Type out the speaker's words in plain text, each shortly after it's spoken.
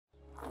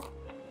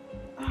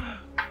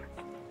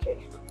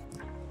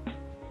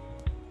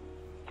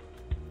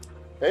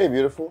Hey,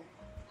 beautiful.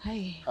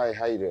 Hi. Hi,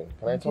 how you doing?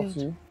 Can I talk to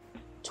you?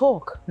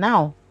 Talk?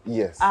 Now?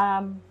 Yes.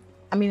 I'm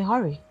in a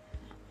hurry.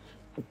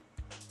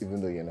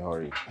 Even though you're in a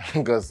hurry.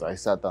 Because I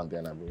sat down there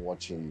and I've been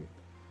watching you.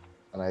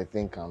 And I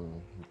think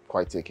I'm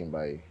quite taken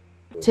by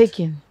it.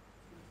 Taken?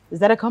 Is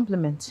that a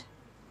compliment?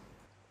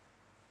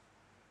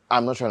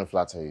 I'm not trying to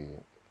flatter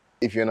you.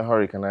 If you're in a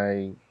hurry, can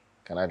I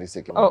at least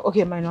take your Oh, number?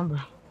 okay, my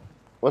number.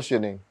 What's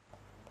your name?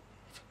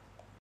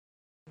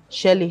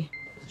 Shirley.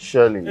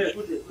 Shirley. Hey,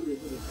 good day.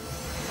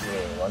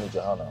 Yeah, why need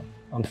your hand now?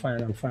 I'm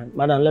fine.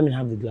 Madam, let me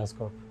have the glass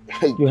cup.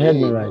 You heard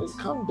me right.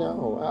 Calm down.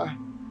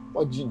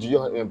 What, do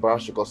you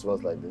embarrass your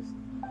customers like this?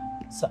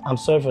 So, I'm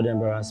sorry for the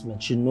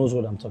embarrassment. She knows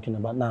what I'm talking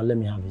about. Now, let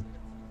me have it.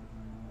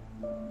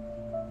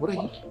 What are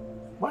you?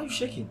 Why are you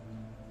shaking?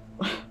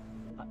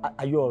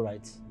 Are you all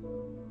right?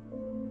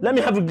 Let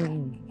me have a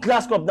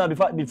glass cup now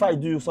before I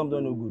do you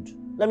something no good.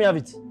 Let me have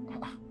it.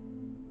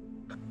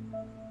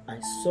 I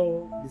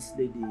saw this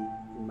lady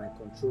in my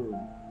control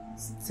room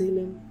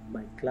stealing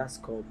my glass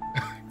cup.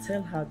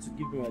 Tell her to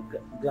give me a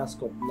glass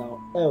cup now,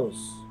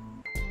 else.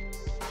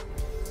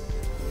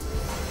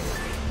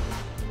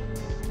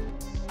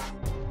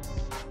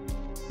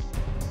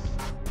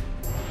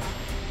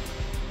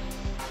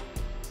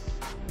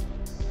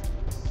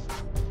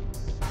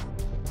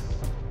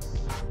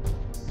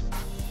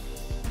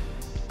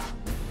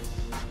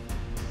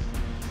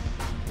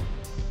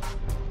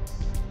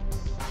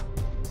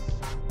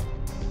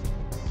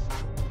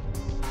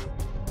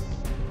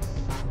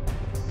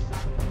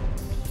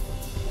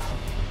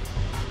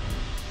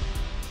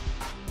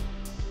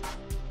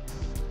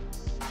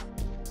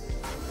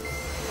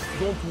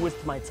 Don't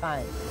waste my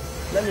time.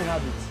 Let me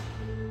have it.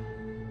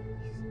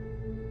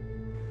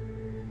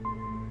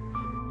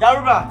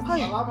 Garuba! Hi.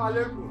 Salam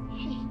alaikum.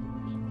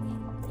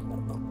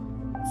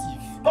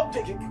 Thief. Where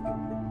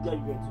are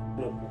you going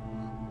to?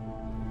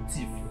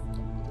 Thief.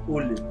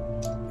 Ole.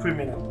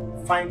 Criminal.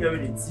 Find girl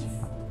with a thief.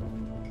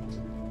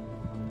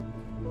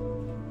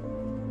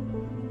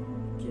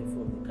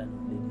 Careful of the kind of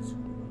ladies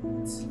who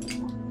want.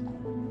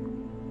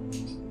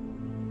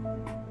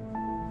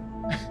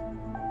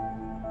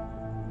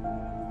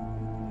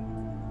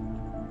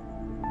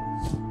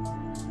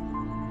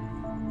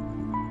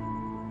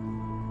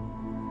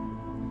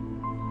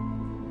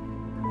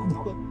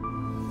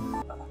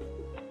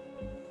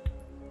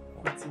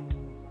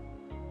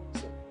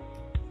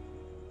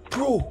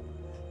 Bro!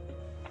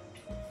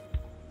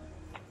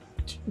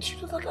 Do you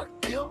know that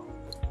girl?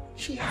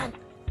 She had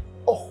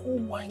a whole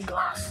wine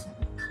glass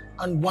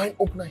and wine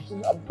opener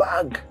in her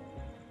bag.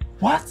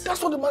 What?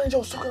 That's what the manager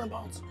was talking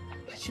about.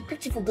 Like she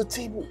picked it from the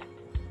table.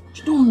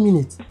 You don't mean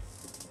it.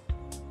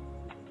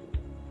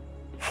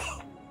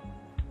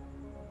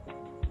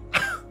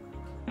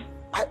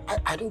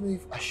 I don't know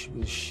if I should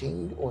be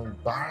ashamed or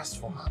embarrassed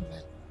for her.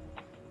 Like,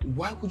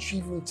 why would you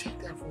even take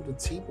that from the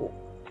table?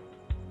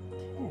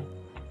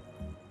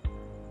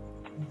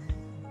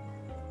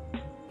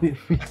 Wait.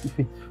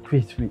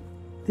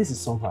 This is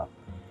somehow.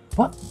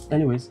 But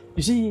anyways,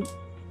 you see,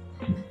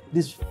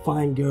 these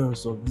fine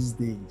girls of these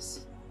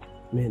days,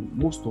 man,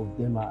 most of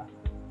them are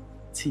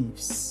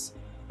thieves.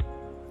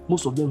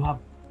 Most of them have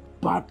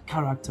bad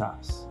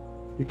characters.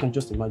 You can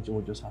just imagine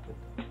what just happened.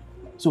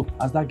 So,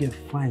 as that girl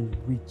fine,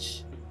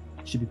 rich,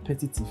 she be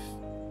petty thief.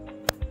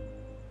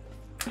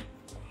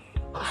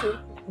 So,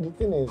 the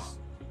thing is,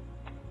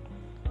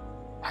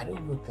 I don't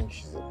even think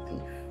she's a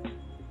thief.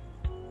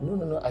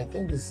 No, I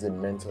think this is a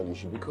mental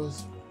issue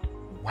because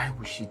why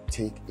would she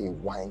take a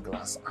wine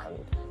glass and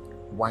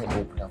wine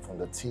opener from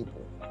the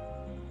table?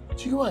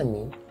 Do you know what I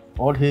mean?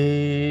 Oh,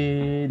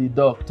 hey, the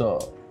doctor.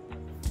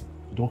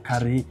 Don't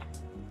carry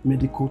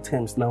medical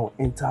terms now,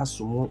 enter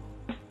some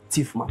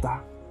thief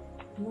matter.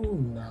 No,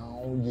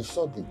 now, you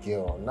saw the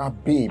girl. Now,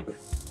 babe,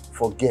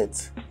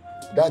 forget.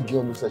 That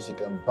girl looks like she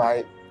can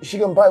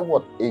buy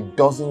what? A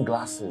dozen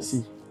glasses.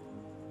 See,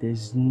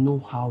 there's no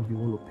how you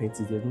want to paint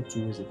it. There's no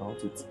two ways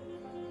about it.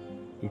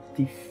 A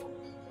thief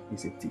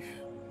is a thief.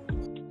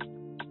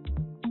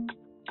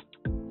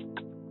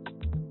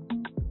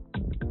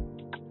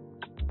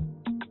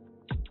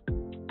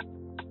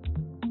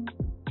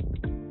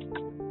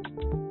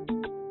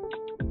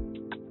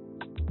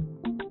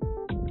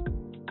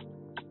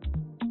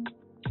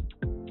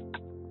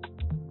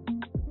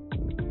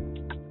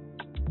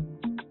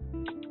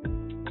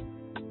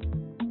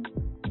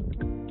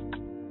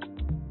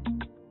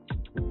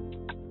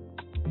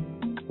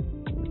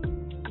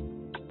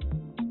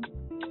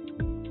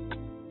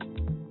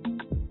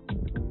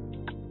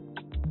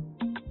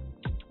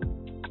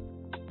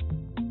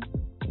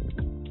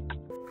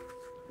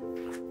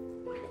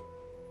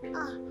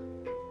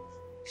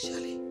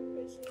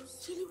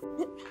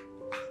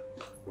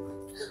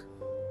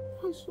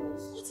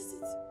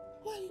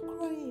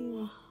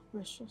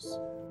 Precious.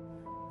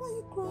 Why are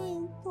you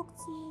crying? Talk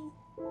to me.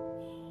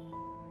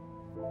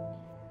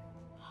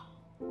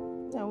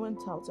 I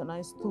went out and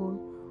I stole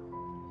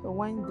a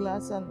wine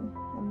glass and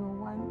a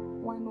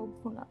wine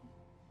opener.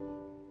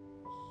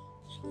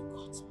 You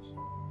got me.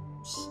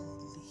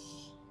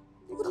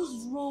 What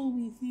is wrong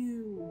with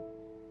you?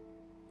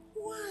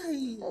 Why?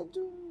 I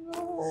don't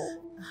know.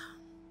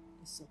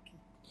 It's okay.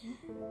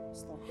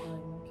 Stop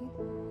crying, okay?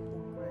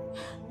 Don't cry.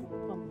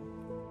 Come on.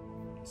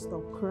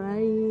 Stop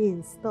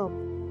crying. Stop.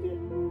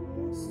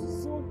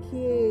 It's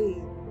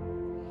okay.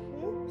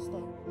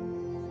 Stop.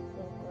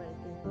 Don't cry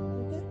again,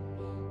 okay?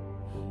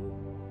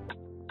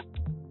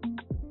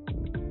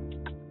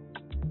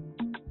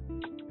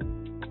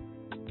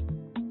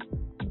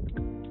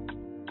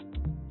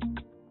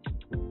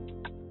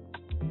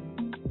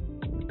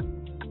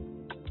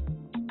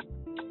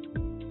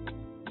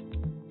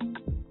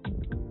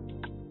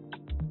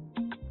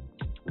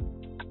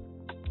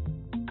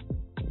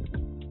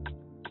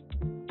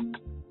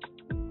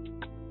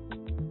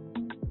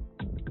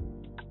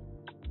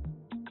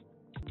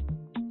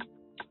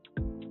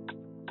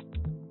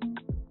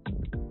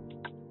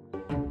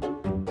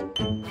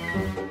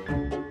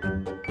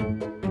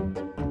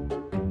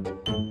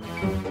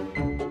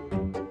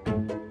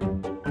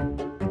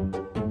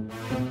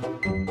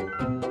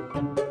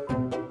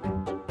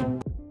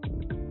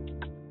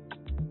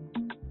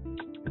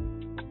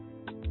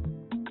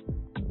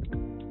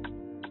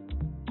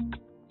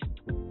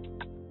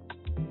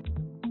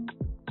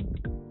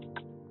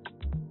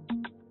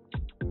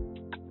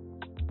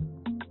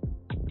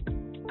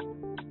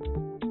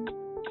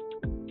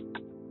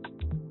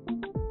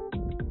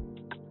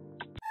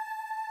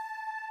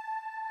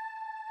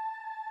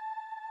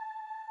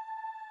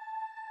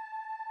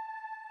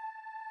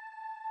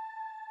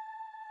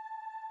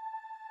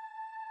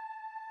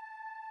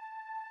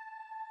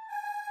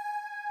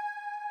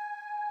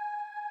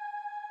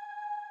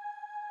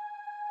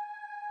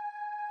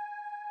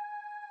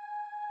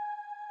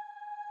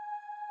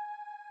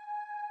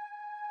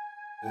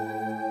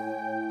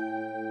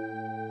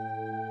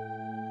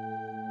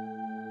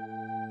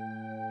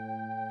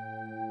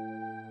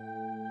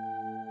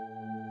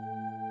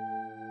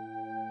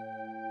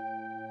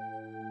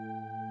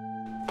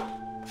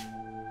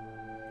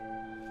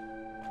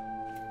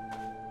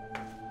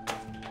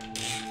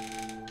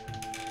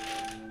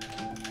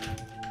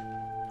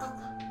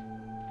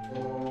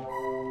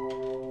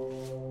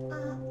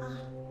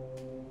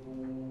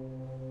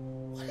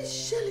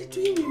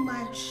 Doing with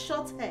my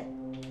short hair?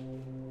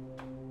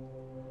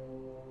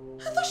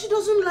 I thought she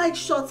doesn't like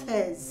short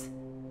hairs.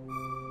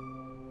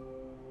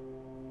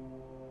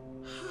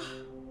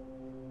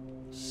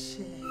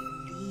 Shelly.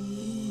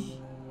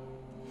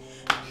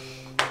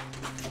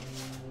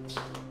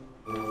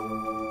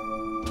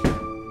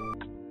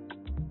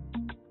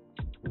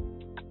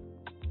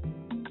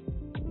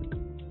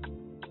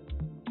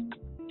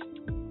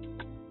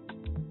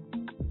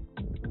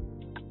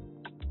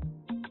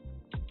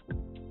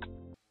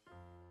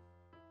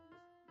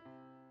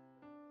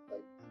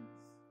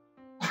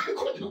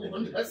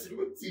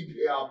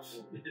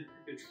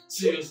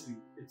 Seriously,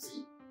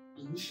 see,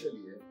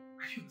 initially,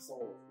 I think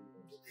someone was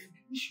thinking, but then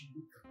we should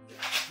look at me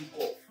and took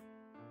off.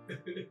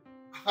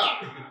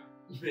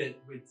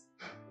 Wait.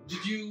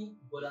 Did you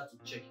bother to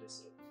check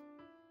yourself?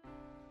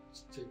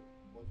 Check.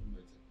 What do you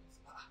mean check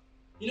myself?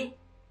 You know,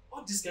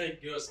 all these kind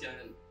of girls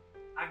can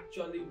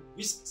actually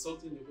whisk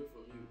something away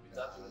from you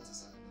without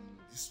noticing.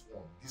 This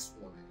one,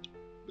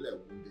 be like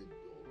wounded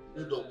dog.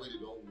 You know, dog when they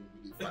don't wound,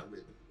 they find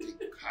where they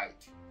take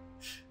kite.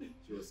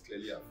 She was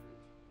clearly afraid.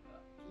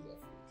 She was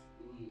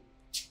afraid.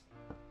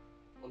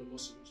 On the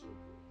most serious note,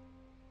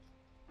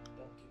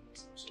 that gave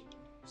myself some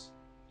reasons.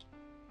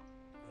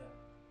 Yeah,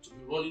 to be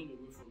running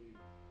away from you.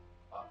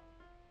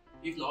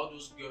 If not, all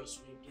those girls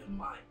will get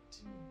mind,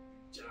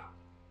 jam,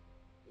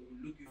 they will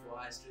look you for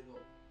eyes straight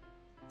up.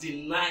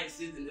 Deny,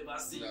 say they never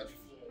see you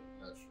before.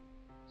 Not true.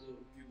 So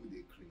people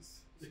they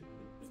craze.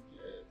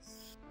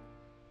 Yes.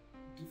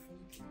 The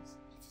funny thing is,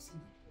 if you see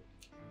the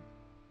public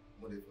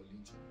whatever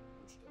lynching,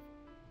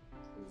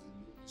 there was a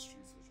low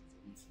history, so she was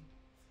able to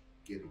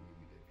get away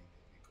with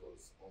everything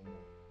because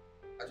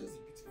I just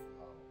pity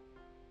for her.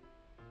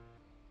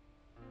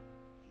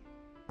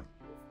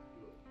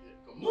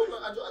 No,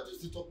 I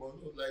just talk about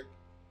no, like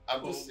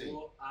I'm just saying.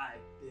 I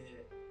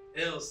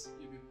there, else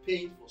you'll be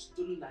paying for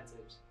stolen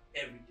items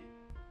every day.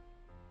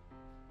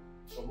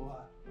 Come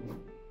on.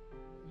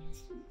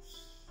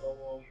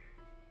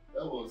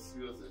 That was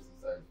serious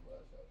exercise for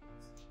us.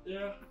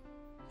 Yeah,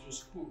 it was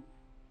cool.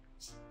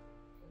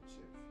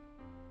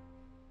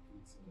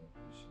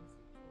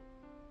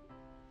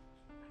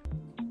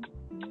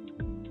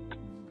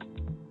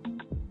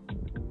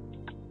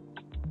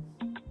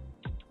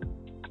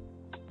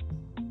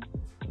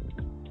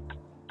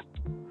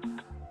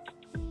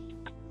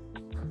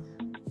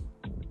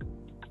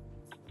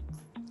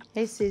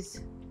 Hey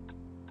sis.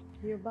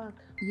 You're back?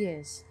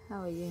 Yes.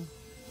 How are you?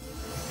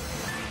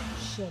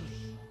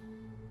 Shelly,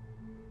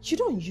 you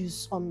don't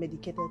use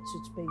unmedicated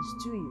toothpaste,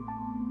 do you?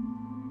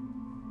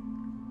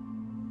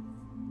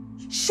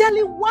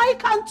 Shelly, why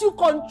can't you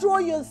control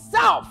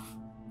yourself?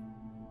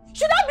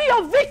 Should I be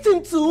your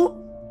victim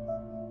too?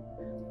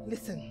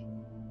 Listen,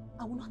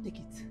 I will not take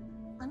it.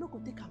 I'm not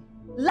going to take him.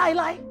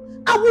 Lie.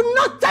 I will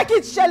not take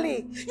it,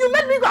 Shelly. You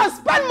made me go and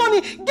spend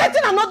money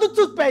getting another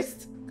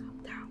toothpaste.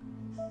 Calm down.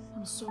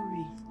 I'm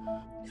sorry.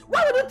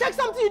 Why would you take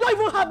something you don't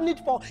even have need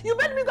for? You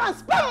made me go and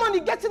spend money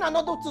getting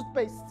another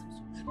toothpaste.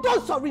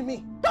 Don't sorry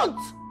me. Don't.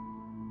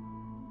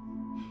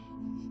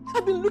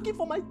 I've been looking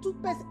for my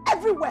toothpaste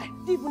everywhere.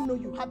 Didn't even know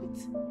you have it.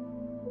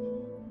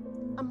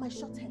 And my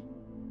short hair.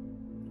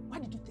 Why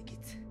did you take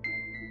it?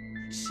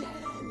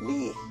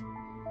 Shelly.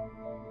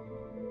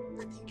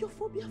 I think your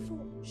phobia for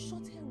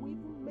short hair will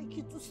even make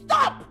you to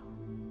stop.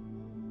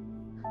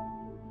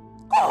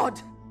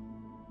 God.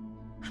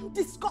 I'm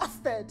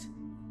disgusted.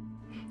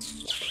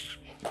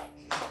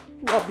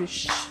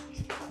 Rubbish.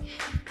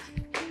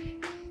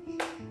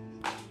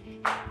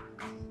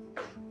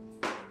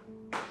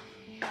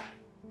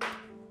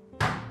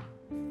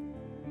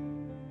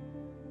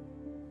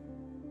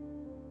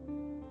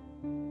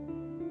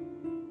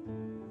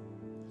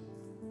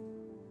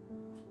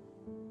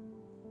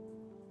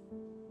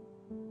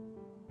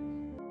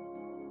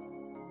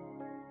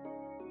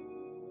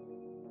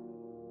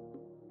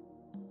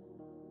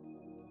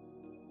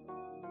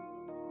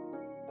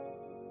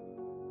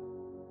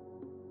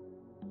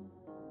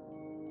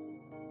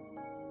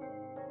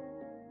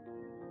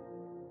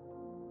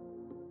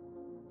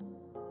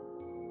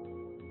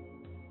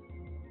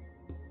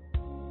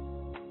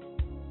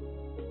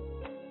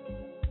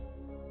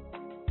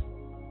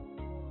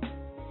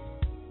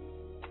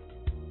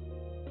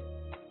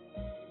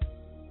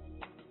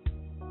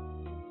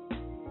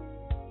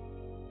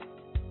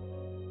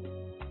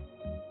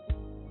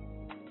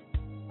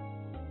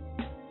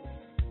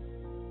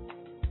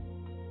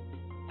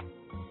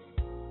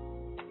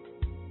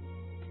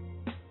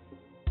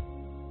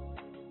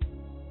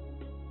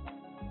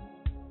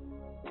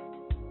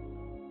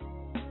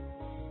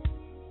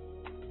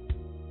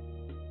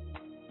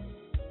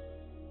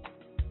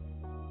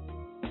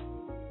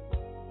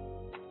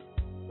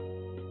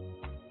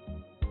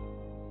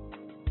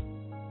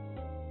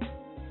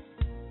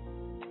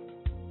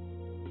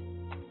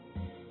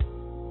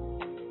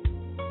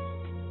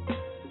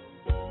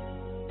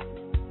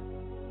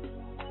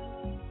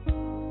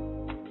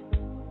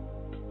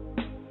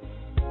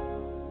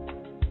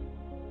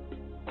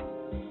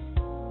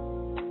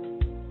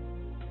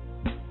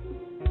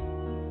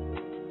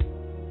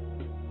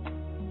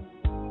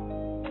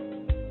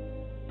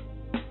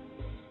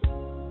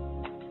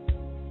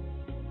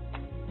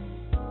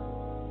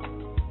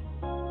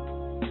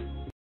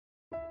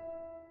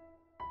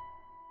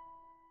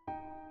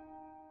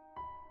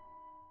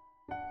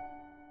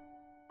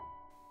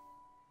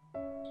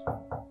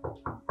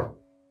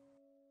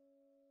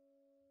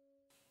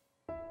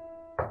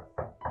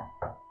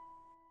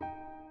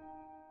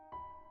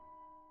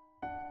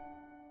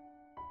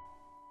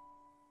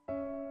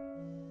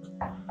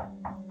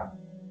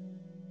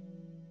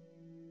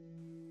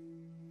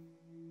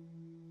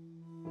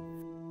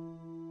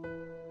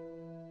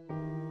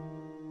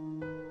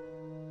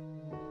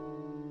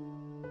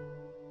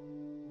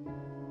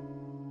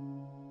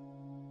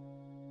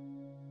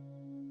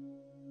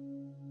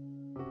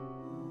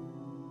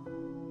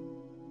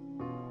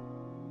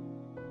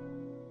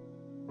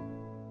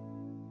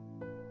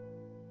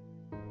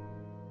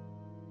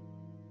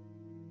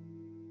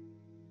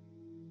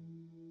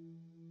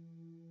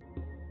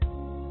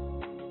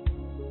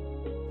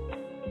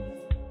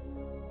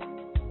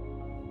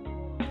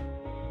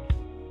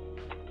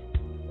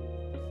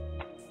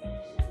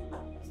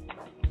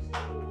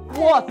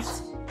 What?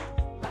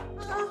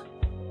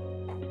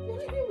 You're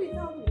leaving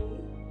without me?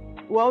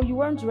 Well, you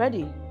weren't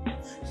ready.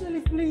 Shelly,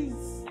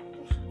 please.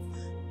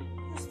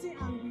 You're still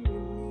angry with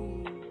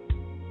me.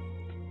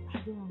 I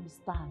don't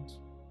understand.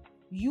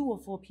 You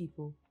of all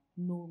people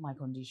know my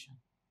condition.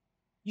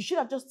 You should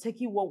have just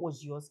taken what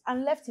was yours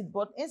and left it,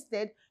 but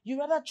instead, you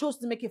rather chose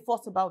to make a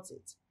fuss about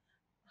it.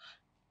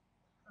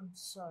 I'm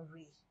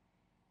sorry.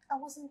 I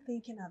wasn't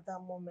thinking at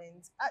that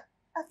moment.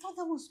 I thought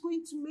I was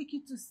going to make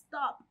you to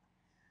stop.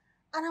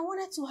 And I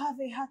wanted to have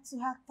a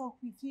heart-to-heart talk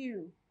with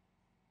you.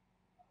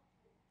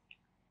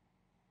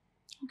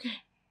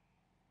 Okay.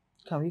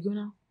 Can we go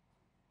now?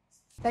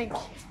 Thank you.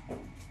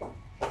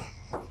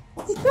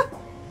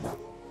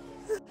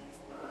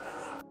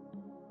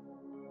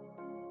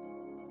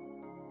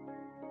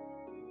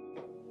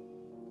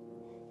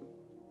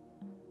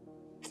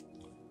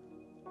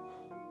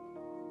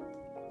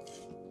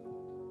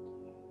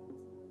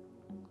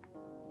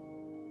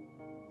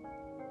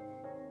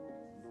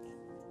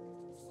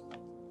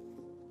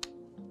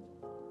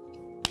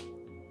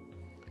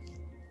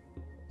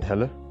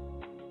 Hello?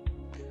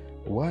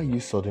 Why are you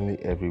suddenly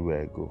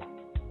everywhere I go?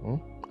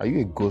 Are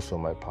you a ghost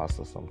from my past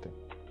or something?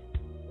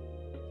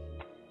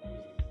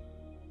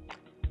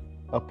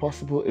 A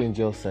possible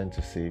angel sent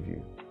to save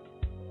you.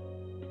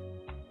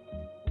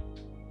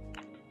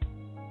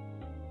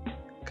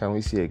 Can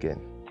we see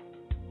again?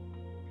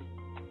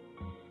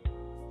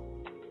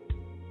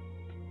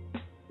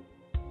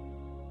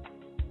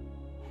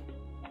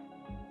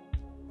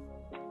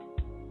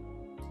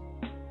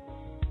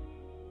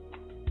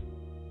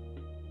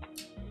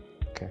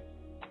 Okay.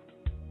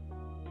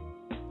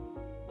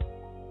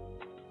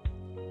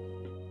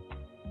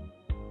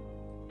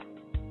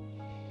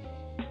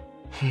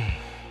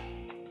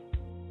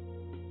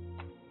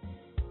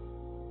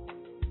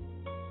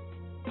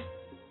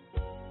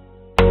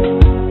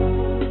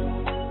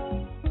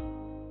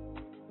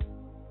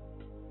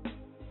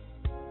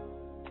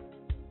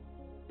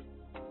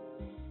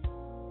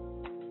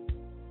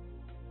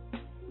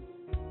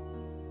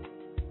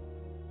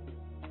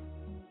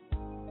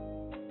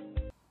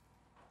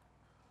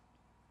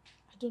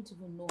 don't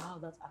even know how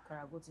that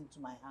akara got into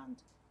my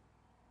hand.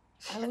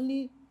 I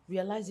only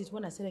realized it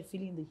when I started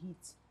feeling the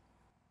heat.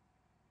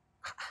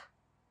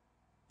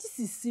 This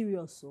is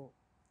serious, oh.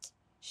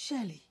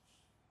 Shirley.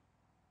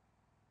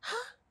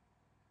 Huh?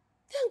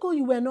 Thank God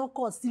you were not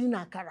caught stealing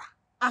akara.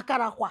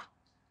 Akara kwa.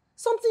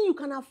 Something you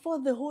can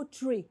afford the whole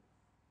tray.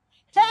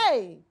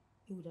 Hey!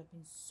 It would have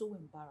been so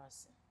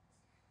embarrassing.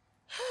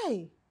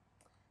 Hey!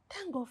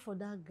 Thank God for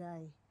that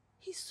guy.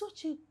 He's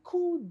such a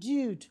cool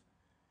dude.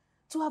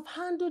 To have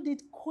handled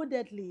it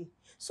codedly.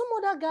 Some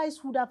other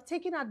guys would have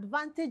taken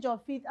advantage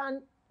of it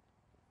and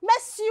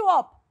messed you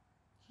up.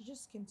 He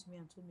just came to me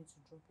and told me to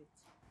drop it.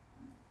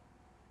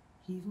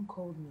 He even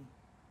called me.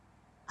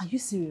 Are you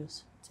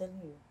serious? I'm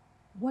telling you.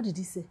 What did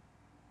he say?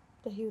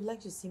 That he would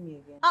like to see me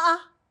again.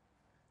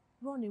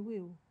 Run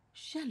away.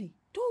 Shirley,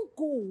 don't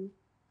go.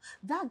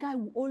 That guy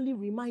will only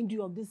remind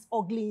you of this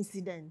ugly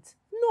incident.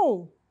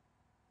 No.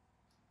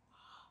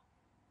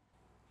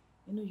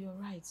 You know, you're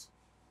right.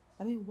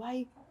 I mean,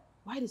 why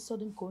the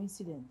sudden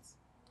coincidence?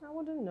 I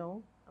wouldn't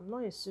know. I'm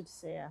not a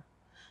soothsayer.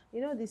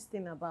 You know this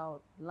thing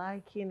about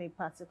liking a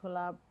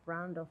particular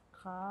brand of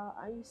car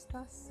and you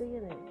start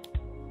seeing it.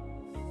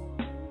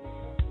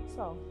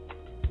 So.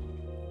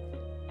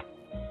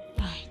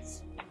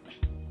 Right.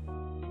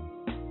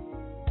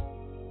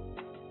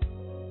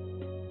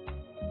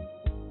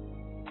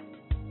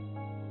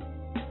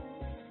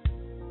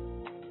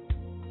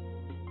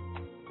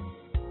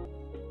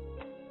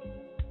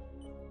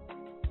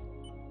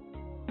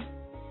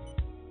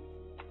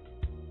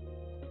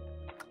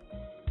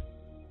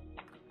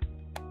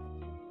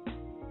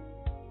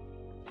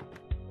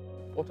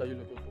 What are you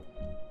looking for?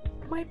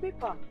 My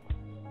paper.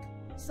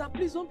 Sir,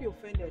 please don't be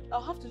offended.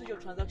 I'll have to do your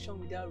transaction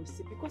without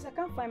receipt because I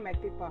can't find my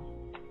paper.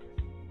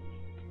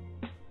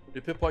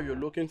 The paper you're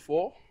looking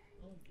for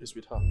is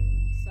with her.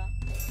 Sir?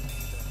 The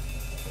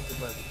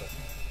paper is with her.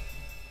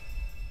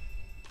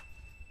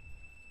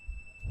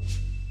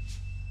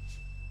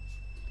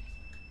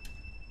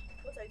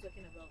 What are you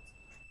talking about?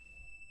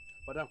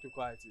 Madam, keep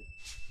quiet here.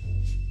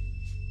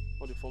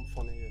 Not the form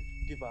funny here.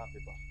 Give her her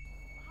paper.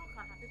 How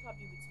can her paper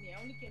be with me?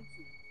 I only came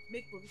to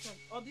make provision.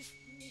 All this,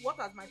 what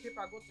has my paper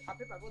got? Her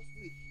paper got to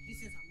do with these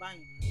things I'm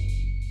buying.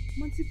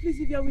 Manti, please,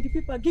 if you are with the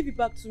paper, give it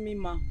back to me,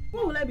 ma.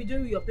 What will I be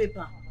doing with your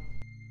paper?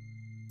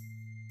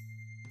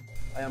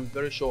 I am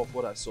very sure of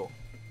what I saw.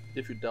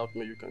 If you doubt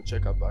me, you can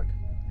check her bag.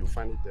 You'll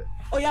find it there.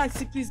 Oh yeah,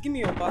 Auntie, please, give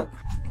me your bag.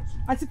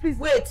 Auntie, please.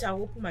 Wait,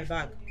 I'll open my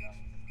bag.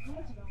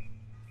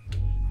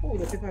 What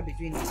will the paper be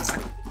doing?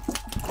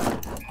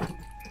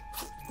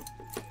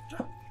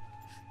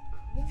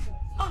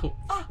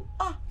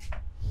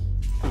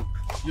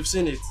 You've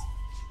seen it.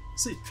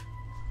 See,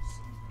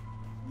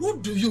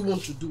 what do you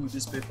want to do with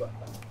this paper?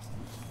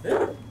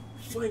 Eh?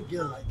 Fine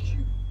girl like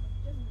you.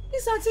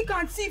 This auntie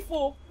can't see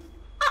for.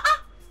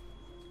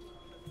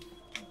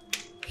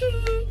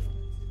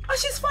 And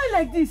she's fine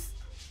like this.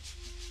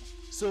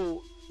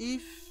 So,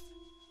 if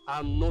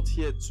I'm not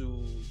here to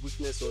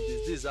witness all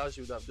this is how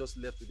she would have just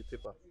left with the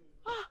paper.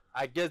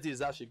 I guess this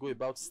is how she go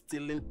about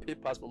stealing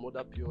papers from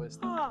other POS.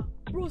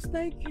 Bros,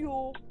 thank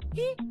you.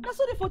 That's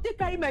what they for take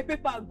carry my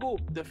paper and go.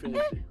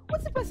 Definitely.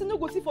 What's the person no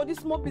go see for this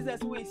small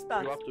business where it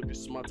starts? You have to be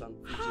smart and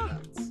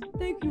vigilant.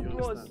 Thank you,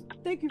 bros. Understand?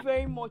 Thank you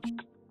very much.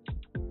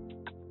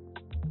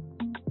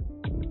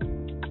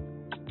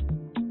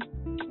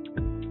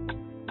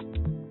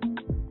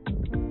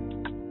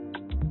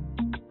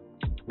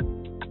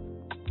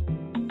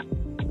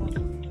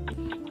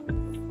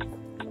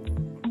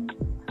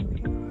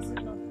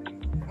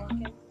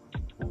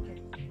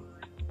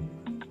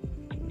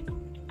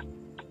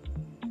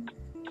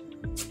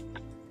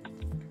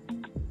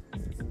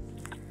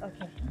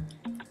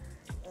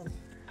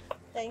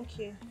 Thank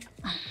you.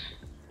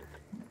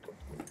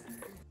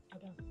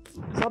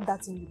 Drop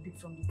that thing you picked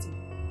from the table.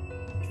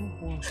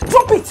 Drop what?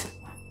 Drop it!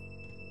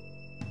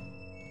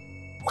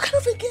 What kind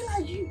of a girl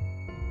are you?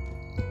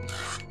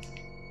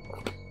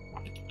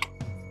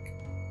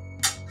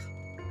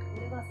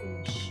 Never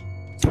finish.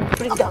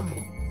 Bring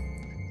them.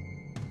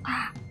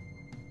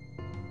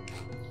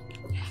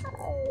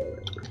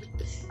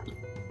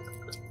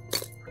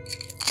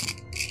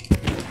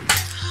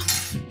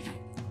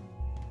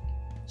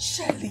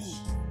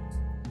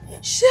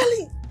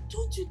 Shirley,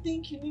 don't you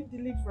think you need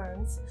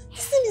deliverance?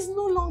 This thing is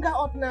no longer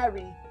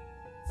ordinary.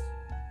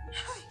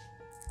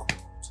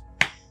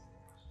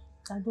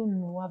 I don't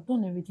know. I've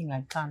done everything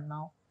I can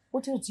now.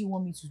 What else do you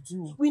want me to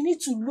do? We need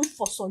to look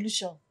for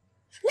solution.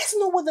 Let's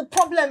know what the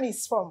problem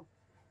is from.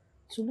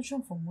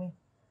 Solution from where?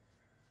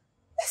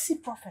 Let's see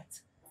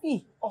prophet.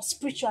 Or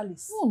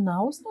spiritualist. No,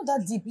 now it's not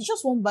that deep. It's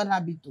just one bad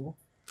habit though.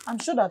 I'm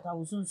sure that I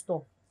will soon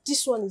stop.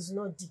 This one is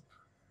not deep.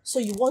 So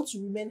you want to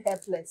remain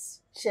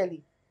helpless,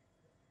 Shirley.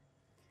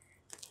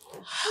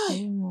 I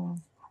don't know.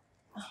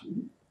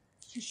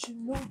 You should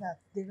know that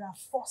there are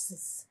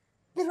forces.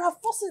 There are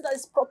forces that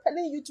is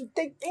propelling you to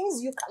take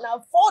things you can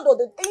afford or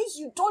the things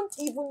you don't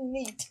even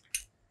need.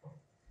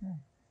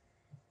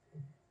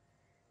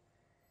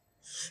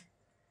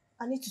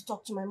 I need to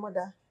talk to my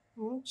mother.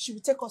 She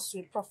will take us to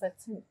a prophet.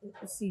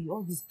 See,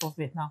 all this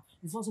prophet now,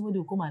 before somebody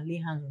will come and lay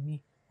hands on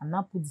me and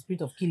now put the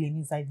spirit of killing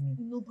inside me.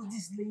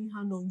 Nobody's laying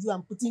hand on you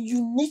and putting.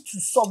 You need to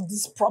solve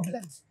this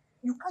problem.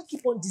 You can't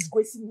keep on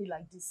disgracing me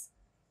like this.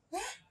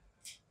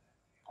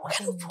 What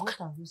are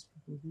those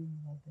people doing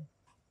like that?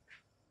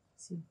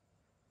 See.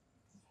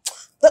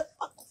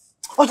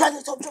 Oh, yeah,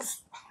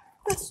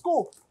 let's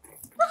go.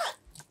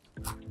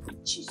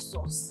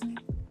 Jesus. I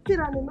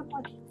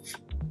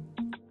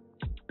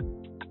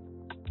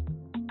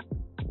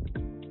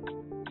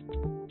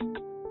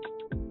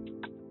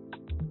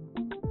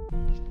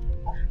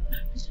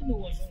don't know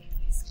what's wrong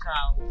with this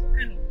car. What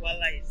kind of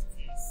wala is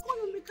this? Call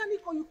your mechanic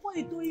or you call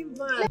a towing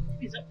van.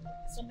 It's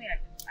something I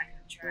can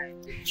try.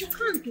 You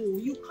can't do.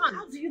 You can't.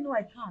 How do you know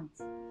I can't?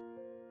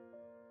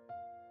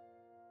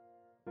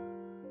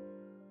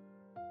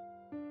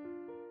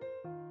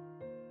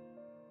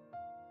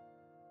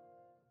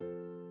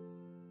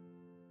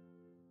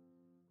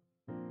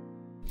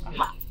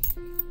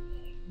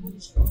 What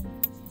is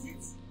wrong? Is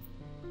it?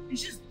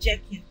 It's just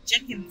checking.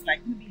 Checking is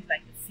like maybe it's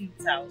like a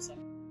filter or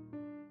something.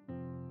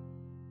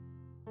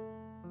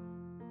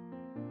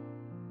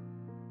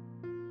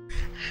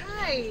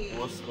 Hi.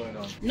 What's going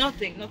on?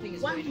 Nothing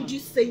is Why going would on. you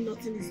say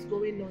nothing is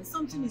going on?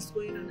 Something is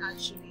going on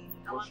actually.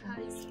 Our car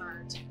is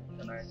bad.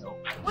 Can I help?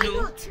 Why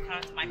No, not? you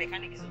can't. My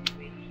mechanic is on the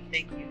way.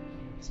 Thank you.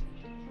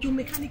 Your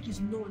mechanic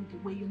is not on the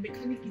way. Your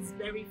mechanic is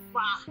very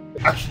far.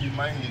 Actually,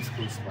 mine is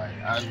close by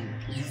and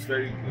he's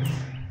very good.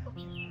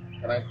 Okay.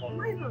 Can I come?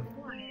 Why not?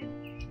 Go ahead.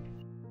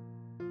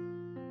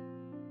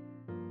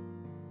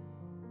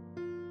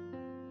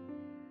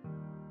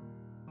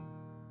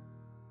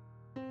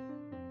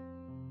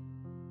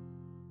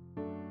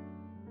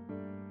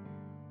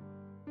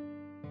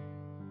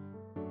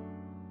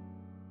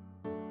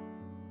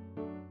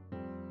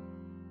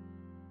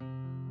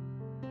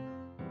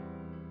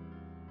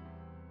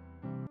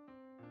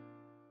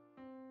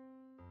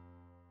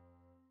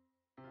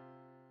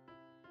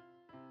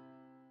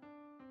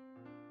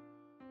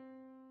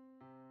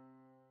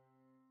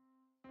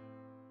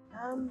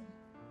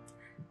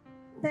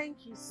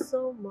 Thank you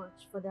so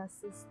much for the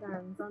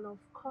assistance and of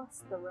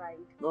course the ride.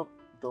 No,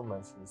 don't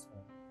mention this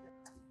one.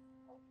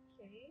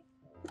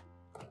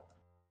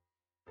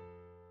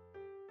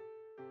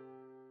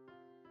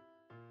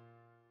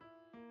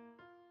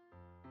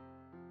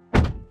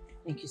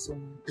 Thank you so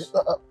much.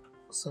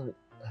 Sorry.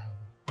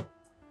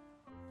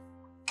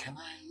 Can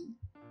I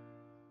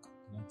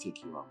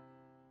take you out?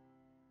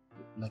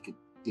 Like a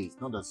date,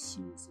 not that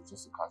serious, it's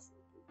just a casual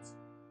date.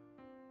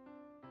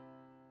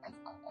 I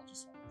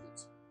just want to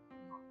date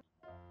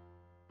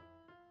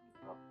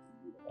not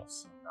the you that I've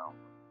seen now,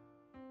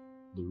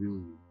 the real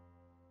you.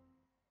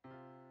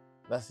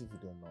 That's if you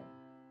don't mind.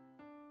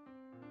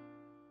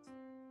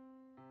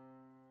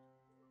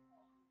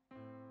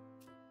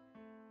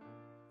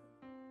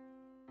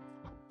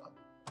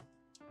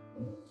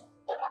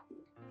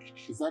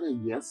 Is that a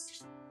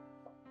yes?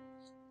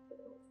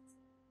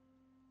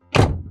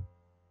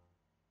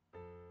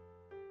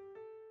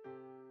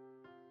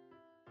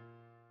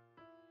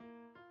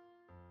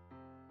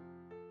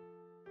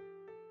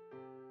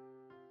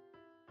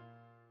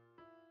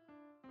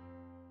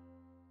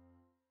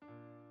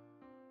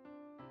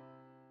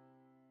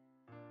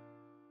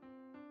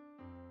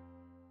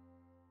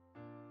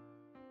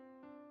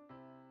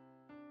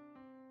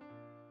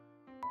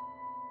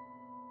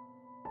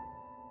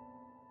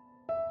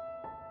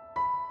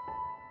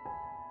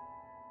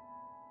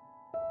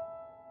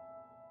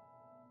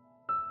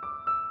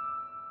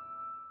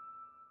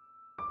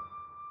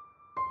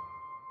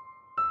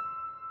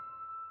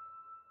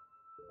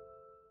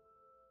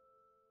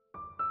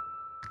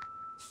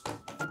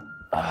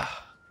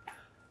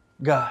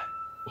 Guy,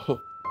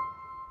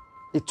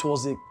 it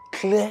was a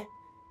clear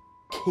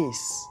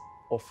case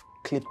of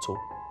klepto.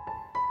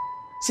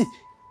 See,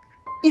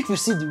 if you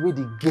see the way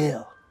the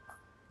girl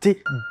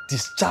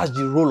discharged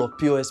the roll of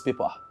POS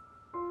paper,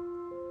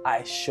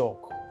 I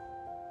shock.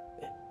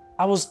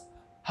 I was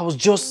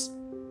just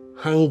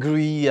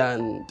hungry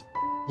and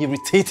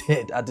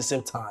irritated at the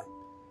same time.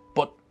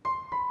 But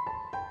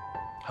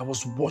I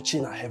was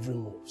watching her every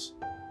move.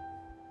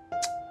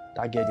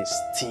 That girl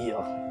is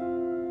still.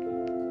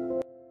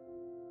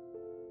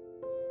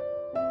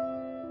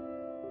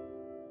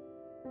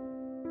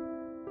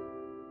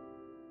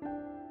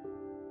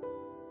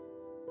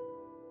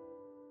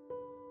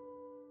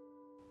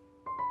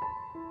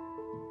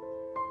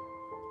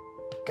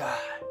 Guy,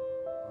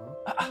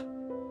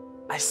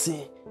 I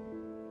say,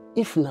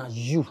 if not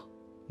you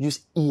use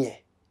ear,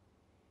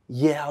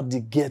 hear how the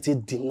girl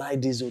deny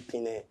this whole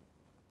thing,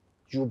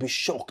 you'll be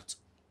shocked.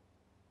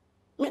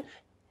 I mean,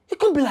 it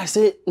could be like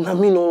say, na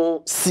me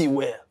no see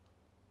well.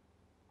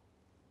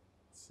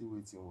 See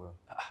waiting well.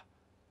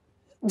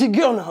 The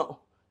girl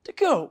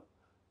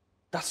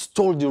that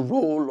stole the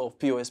roll of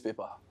POS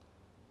paper. What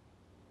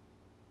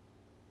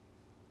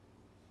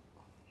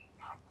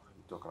are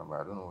you talking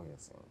about? I don't know what you're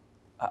saying.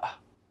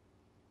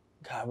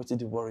 God, what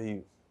did it worry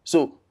you?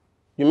 So,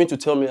 you mean to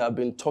tell me I've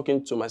been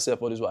talking to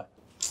myself all this while?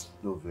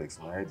 No vex,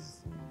 my head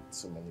is in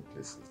so many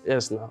places.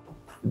 Yes, now.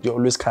 You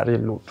always carry a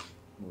load.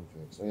 No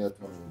vex. When you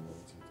tell me,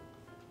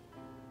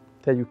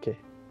 Tell you care.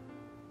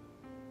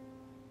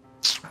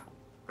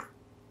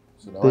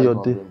 so now Day you your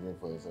can't day. bring drink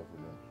for yourself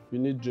alone. You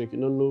need drink, you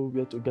don't know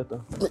where to get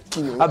them.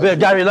 I beg,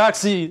 guy, relax,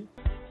 see.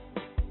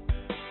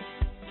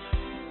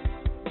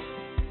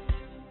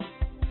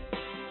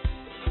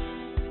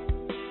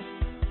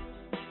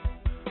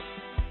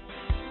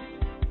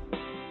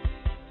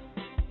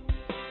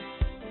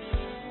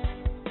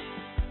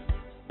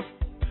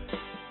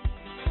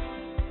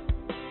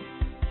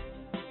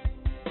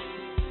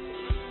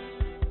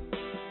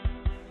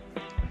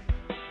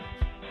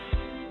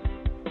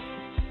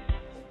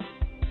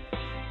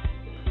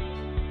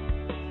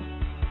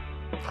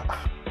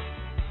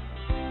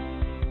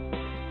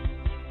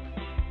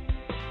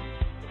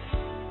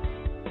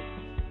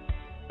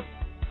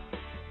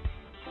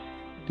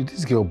 Did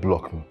this girl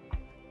block me?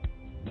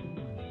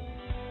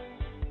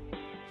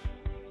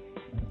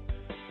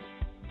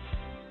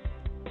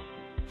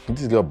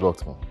 This girl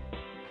blocked me.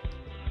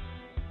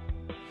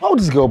 How would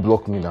this girl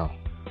block me now?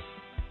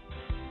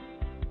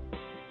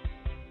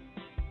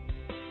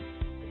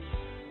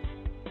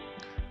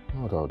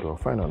 What I'll do, I'll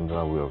find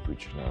another way of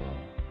reaching her.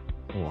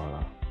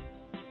 Voila.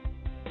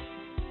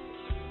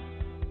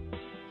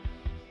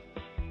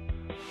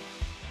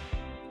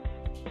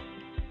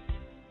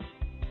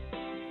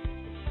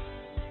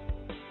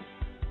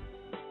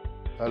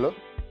 Hello?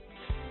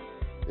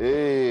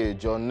 Hey,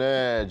 Johnny.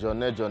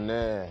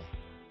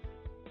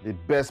 The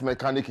best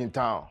mechanic in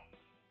town.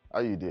 How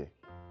you there?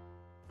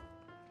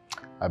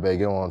 I beg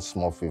you one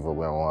small favor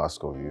when I want to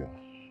ask of you.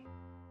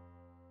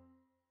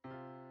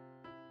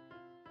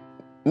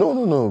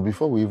 No.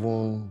 Before we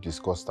even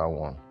discuss that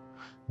one.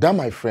 That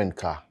my friend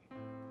car.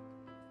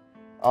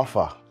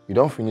 Alpha, you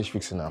don't finish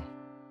fixing now.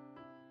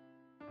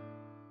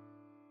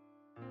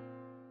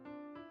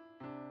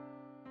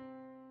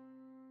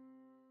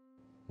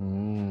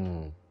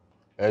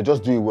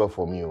 Just do it well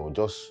for me.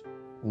 Just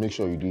make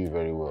sure you do it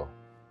very well.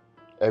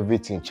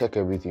 Everything, check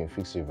everything,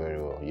 fix it very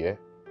well, yeah?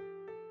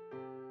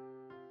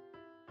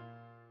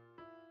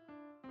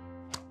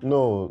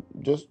 No,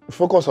 just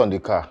focus on the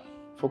car.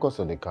 Focus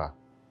on the car.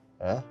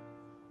 Eh?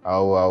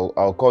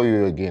 I'll call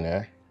you again,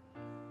 eh?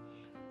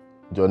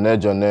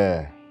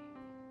 Johnny.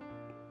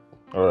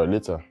 Alright,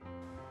 later.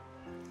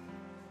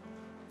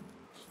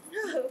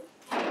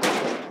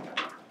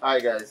 Hi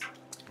guys.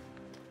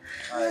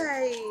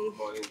 Hi.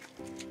 Morning.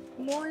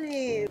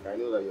 Morning. I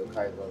know that your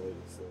car is not ready,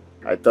 so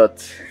I thought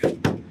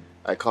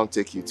I can't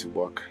take you to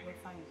work. We're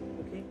fine,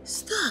 okay?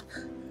 Stop.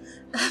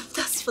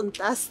 That's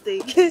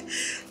fantastic.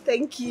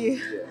 Thank you.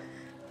 Yeah.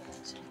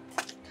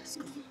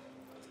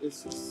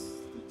 It's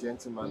just the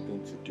gentleman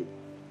thing to do.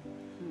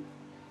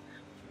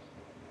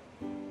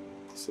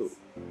 So,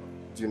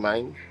 do you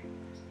mind?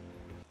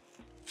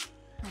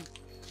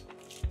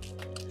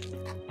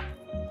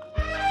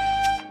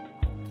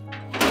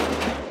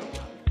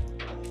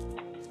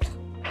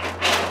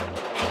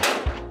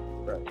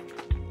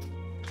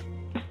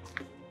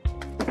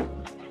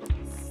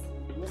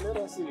 Let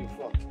us see the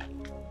front.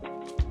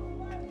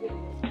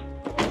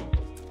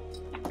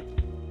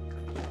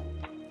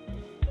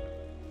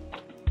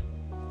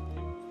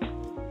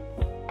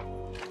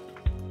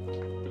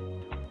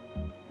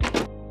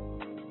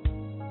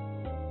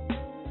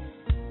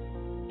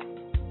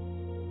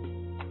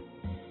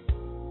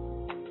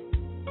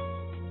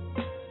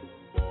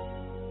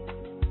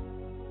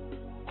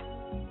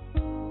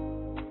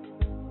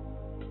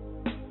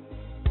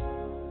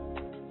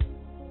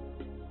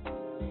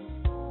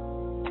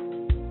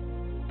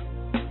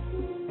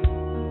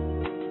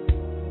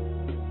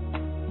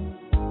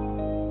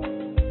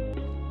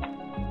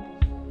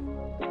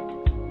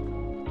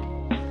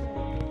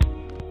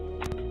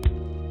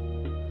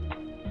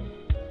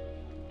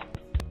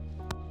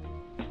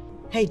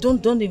 Hey,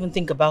 don't even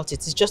think about it.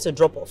 It's just a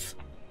drop-off.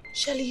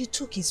 Shelly, you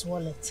took his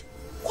wallet.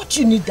 What do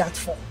you need that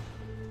for?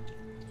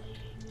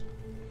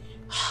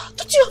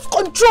 Don't you have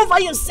control over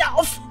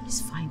yourself?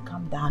 It's fine,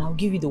 calm down. I'll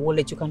give you the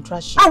wallet. You can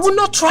trash it. I will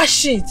not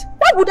trash it.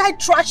 Why would I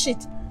trash it?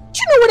 Do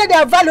you know whether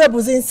there are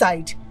valuables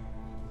inside?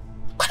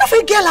 What kind of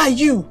a girl are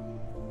you?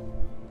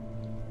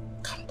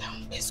 Calm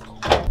down, let's go.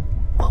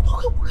 What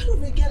kind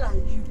of a girl are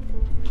you?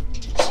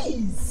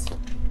 Jeez.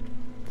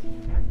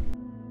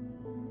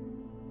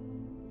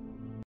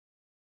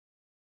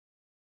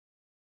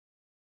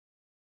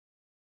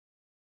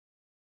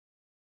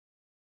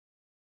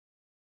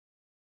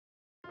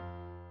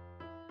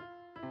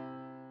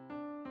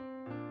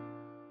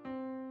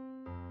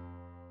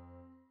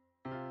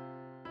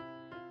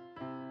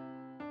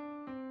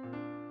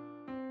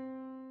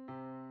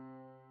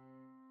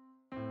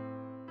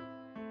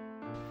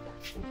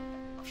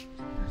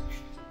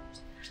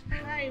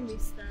 Hi,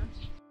 mister.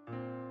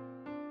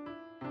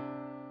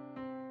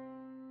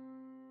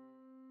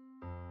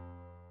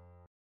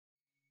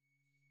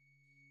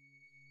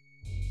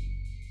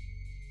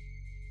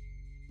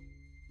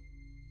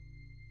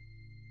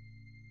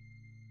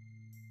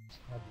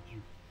 How did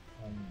you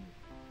find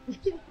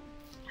me?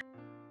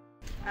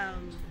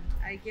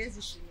 I guess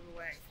you should know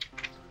right.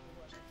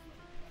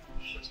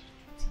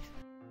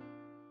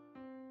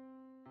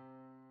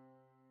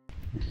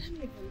 Let me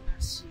even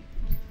ask you,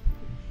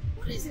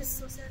 what is a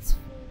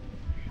successful,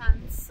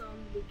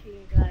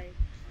 handsome-looking guy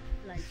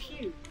like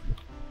you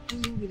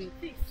doing with a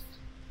thief?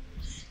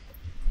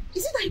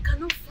 Is it that you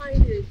cannot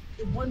find a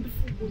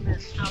wonderful woman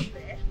out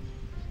there?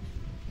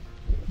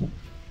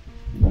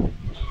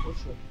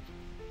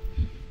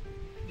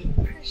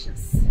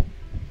 Precious.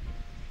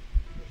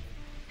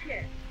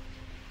 Yeah.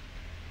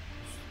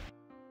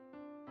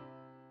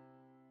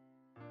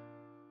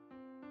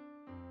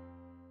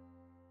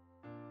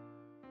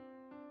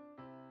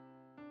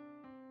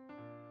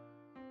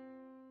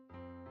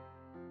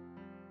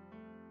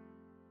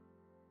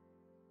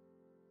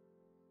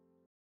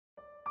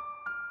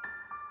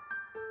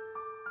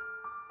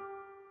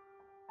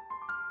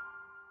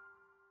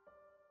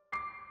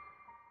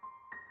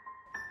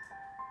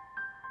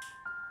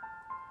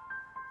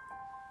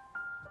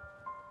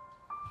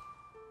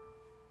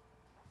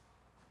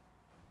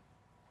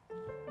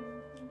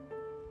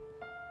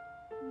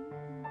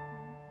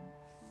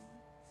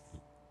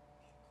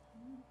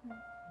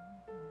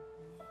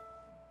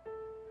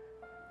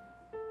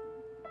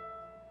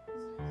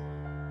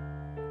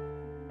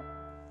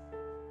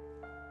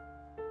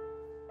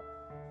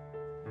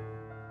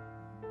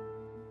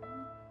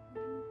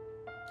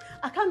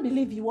 I can't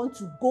believe you want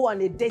to go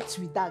on a date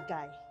with that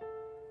guy.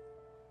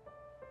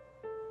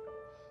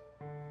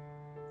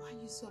 Why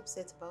are you so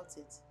upset about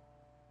it?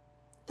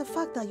 The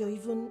fact that you're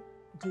even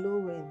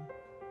glowing,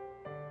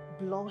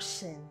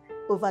 blushing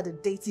over the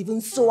date,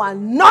 even so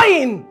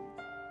annoying.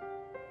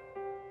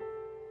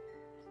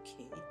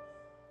 Okay,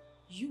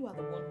 you are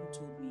the one who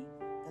told me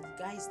that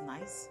the guy is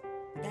nice,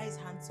 the guy is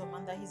handsome,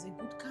 and that he's a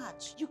good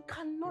catch. You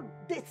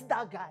cannot date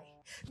that guy.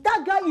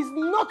 That guy is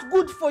not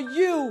good for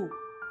you.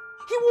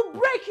 He will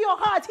break your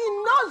heart. He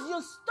knows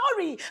your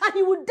story and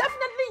he will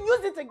definitely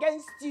use it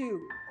against you.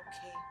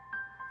 Okay,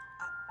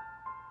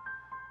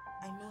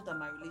 I know that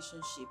my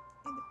relationship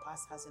in the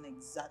past hasn't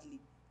exactly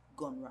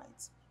gone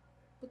right.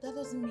 But that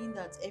doesn't mean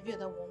that every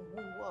other one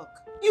won't work.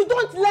 You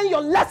don't learn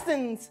your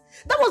lessons.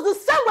 That was the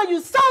same way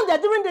you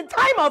sounded during the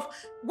time of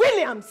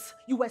Williams.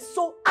 You were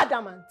so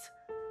adamant.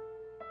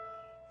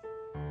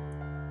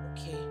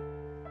 Okay.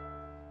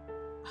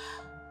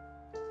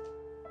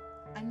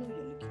 I know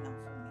you're looking out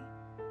for me.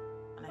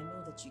 And I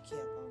know that you care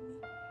about me.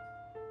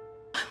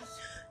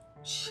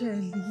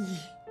 Shelly,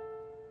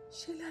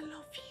 I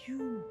love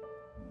you.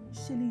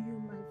 Shelly, you're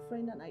my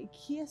friend and I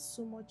care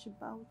so much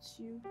about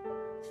you.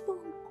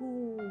 Don't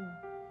go.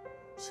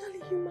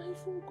 Shelly, you might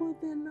even go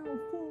there now.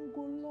 Don't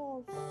go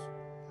lost.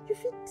 You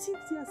feel tip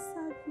their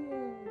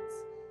serviette.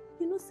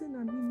 You know, say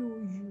I know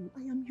you.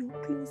 I am your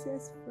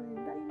closest friend.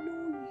 I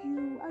know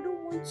you. I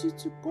don't want you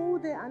to go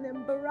there and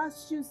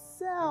embarrass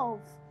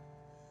yourself.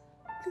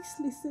 Please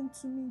listen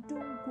to me.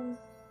 Don't go.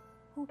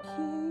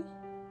 Okay?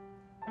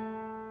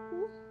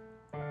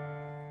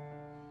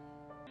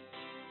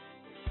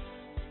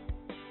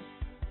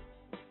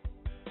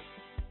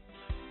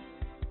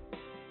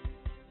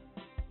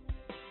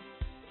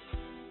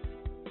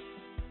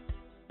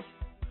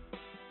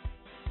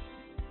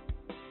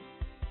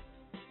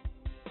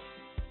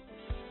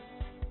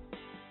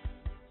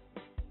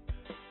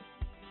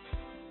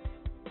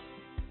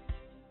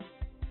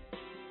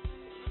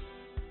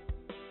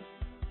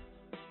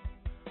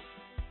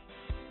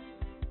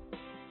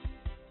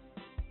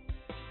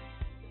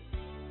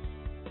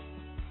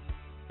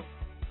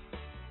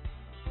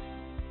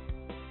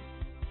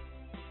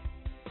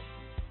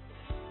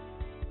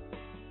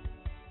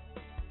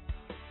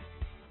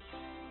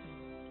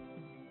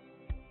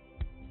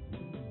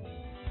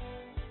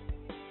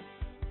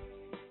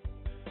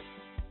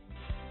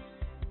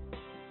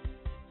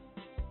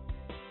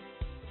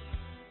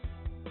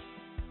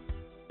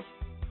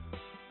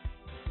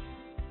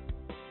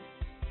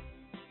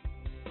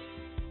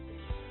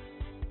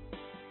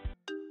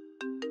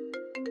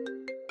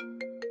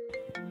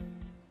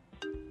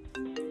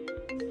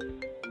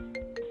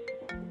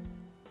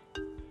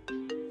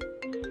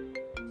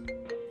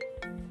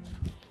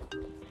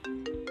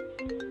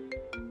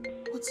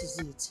 What is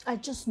it? I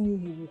just knew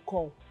he would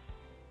call.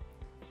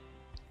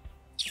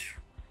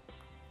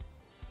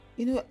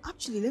 You know,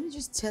 actually, let me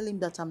just tell him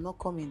that I'm not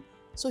coming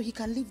so he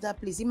can leave that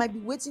place. He might be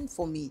waiting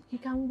for me. He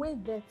can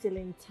wait there till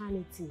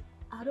eternity.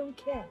 I don't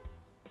care.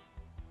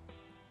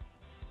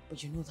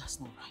 But you know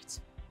that's not right.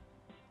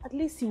 At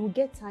least he will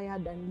get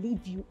tired and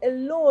leave you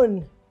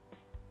alone.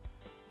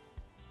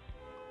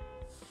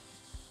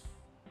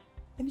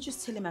 Let me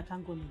just tell him I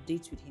can't go on a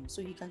date with him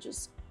so he can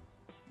just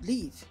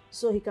leave.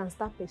 So he can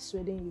start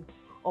persuading you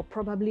or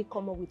probably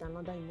come up with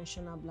another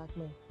emotional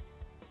blackmail.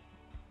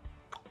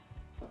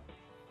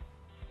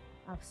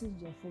 I've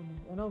seized your phone.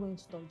 You're not going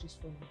to touch this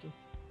phone again.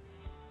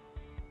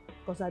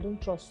 Because I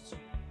don't trust you.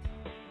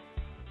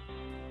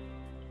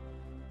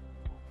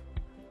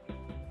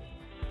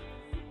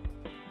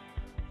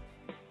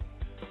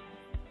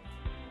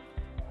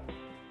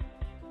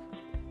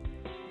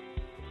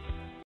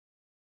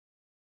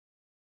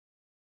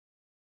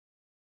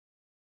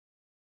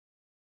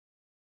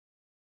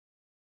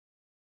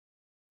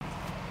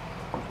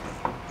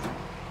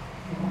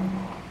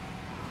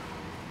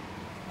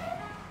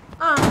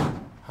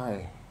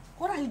 Hi.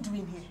 What are you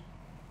doing here?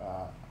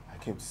 I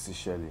came to see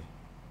Shirley.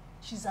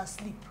 She's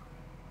asleep.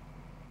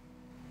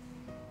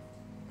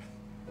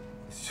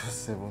 It's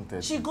just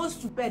 7:30. She goes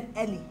to bed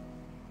early.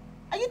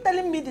 Are you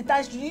telling me the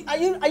time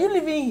are you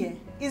living here?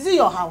 Is it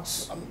your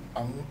house?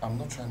 I'm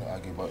not trying to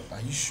argue, but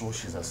are you sure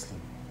she's asleep?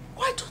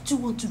 Why don't you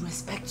want to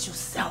respect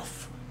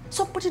yourself?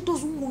 Somebody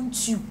doesn't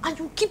want you and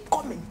you keep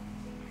coming.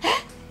 Eh?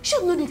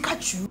 She'll know they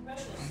catch you.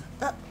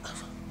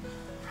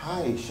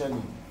 Hi,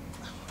 Shirley.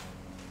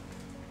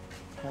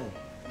 Hi.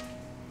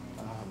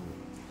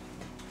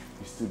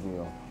 You stood me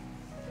up.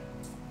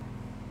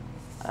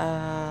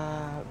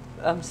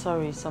 I'm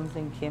sorry,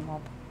 something came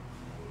up.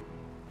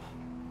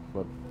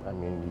 But, I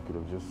mean, you could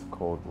have just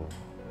called me.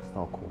 It's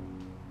not cool.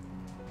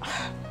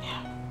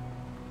 Yeah.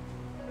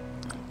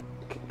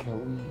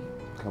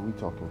 Can we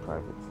talk in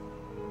private?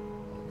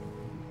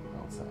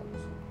 Outside.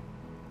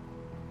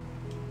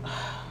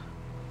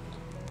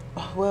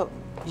 Well,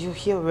 you're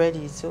here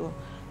already, so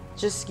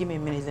just give me a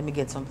minute, let me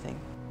get something.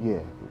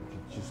 Yeah, we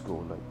could just go,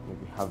 like,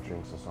 maybe have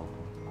drinks or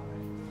something.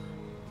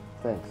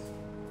 Thanks.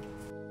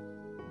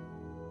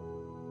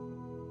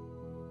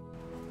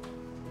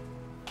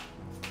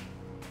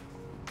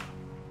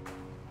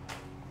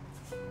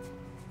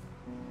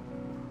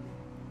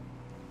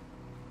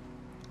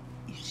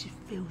 If she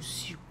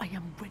fails you, I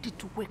am ready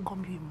to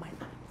welcome you in my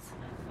arms.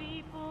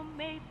 People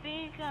may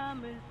think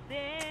I'm a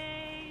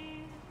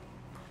saint,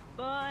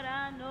 but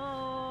I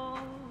know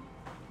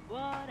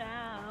what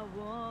I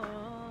want.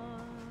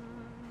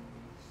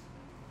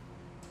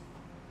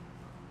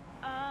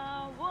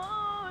 I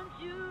want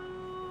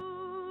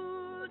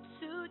you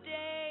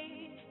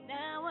today,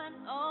 now and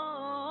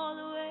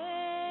always.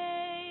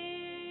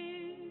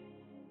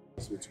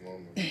 Sweet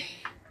moment.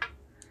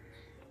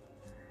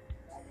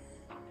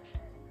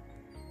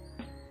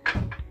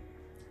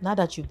 Now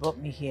that you brought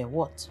me here,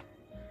 what?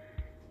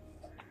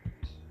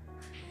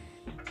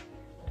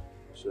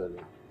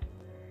 Shirley.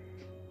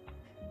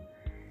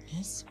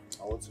 Yes?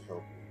 I want to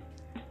help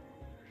you.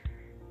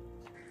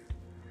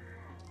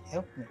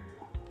 Help me?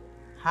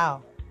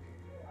 How?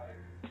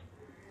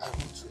 I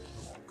want to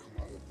help you come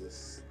out of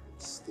this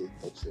state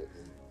that you're in.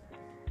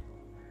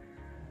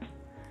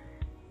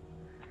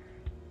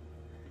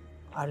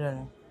 I don't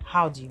know.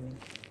 How do you mean?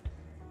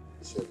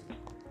 Shirley,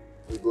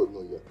 we both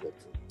know you're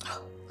klepto.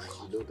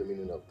 You know the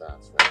meaning of that,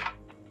 right?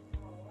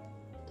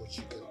 But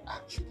you can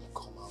actually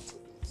come out of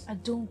it. I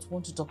don't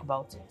want to talk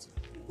about it.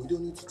 We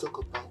don't need to talk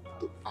about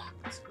the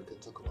act. We can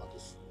talk about the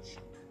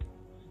solution.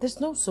 There's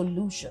no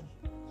solution.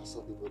 That's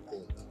what people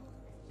think.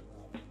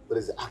 But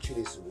is it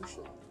actually a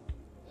solution?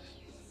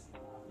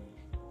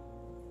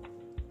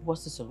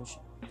 What's the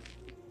solution?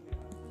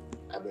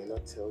 I may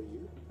not tell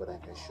you, but I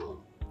can show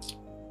you.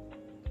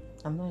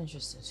 I'm not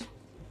interested.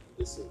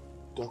 Listen,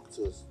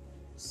 doctors,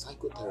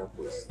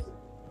 psychotherapists,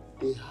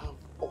 they have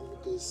all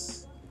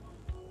these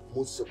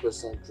mood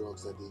suppressant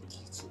drugs that they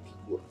give to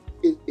people.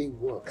 It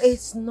works.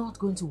 It's not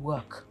going to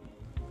work.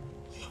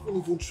 You haven't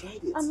even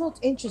tried it. I'm not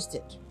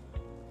interested.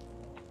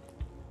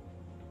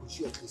 Would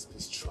you at least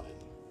please try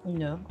it?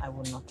 No, I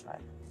will not try.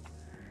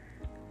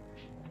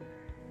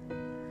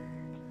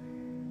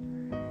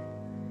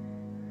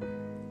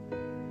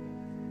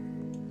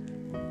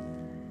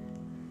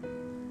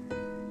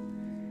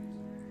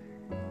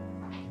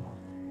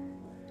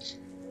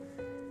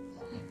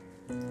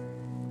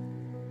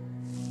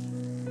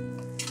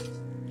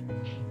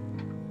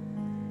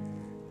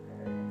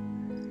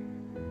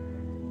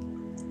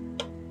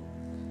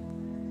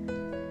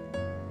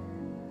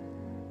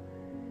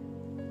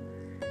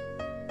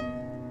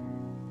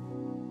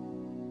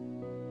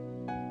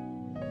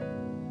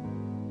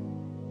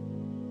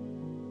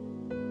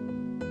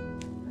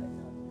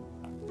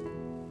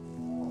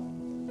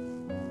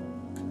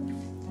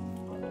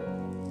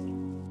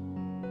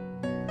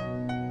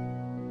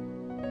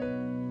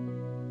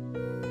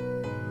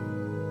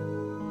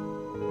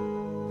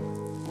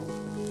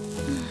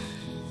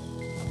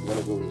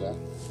 Go with that?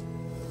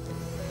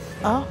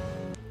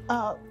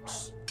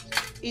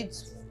 It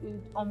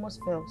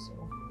almost fell,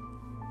 so.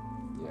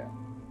 Yeah.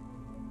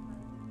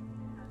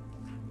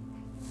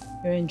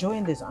 You're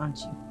enjoying this, aren't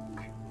you?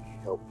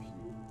 Help you,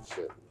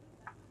 Shirley.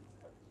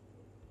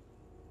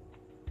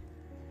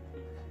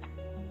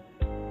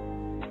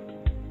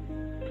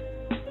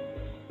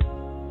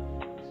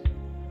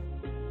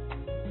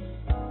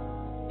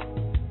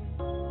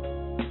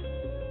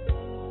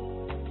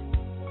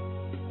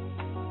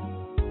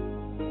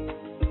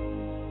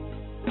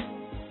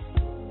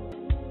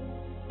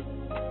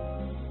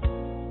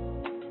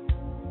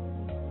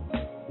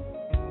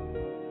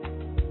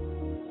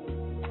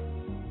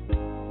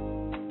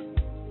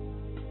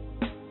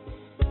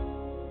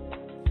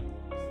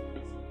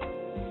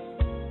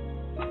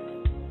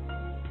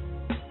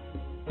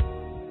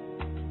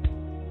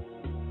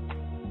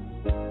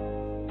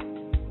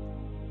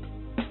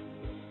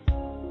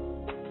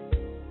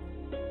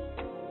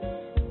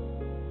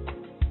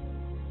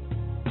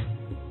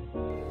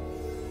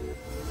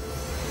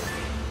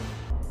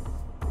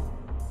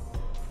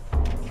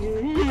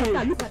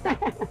 Look at that.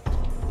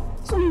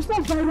 So you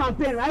stop very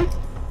rampant, right?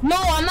 No,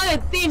 I'm not a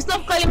thief.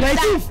 Stop calling me that.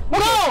 Thief.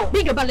 No!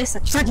 Bring your bag, let's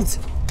search. Search it.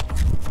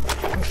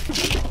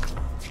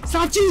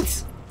 Search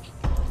it.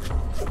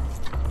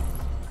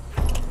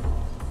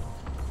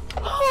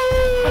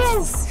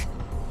 Oh.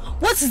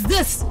 What is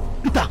this?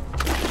 Peter.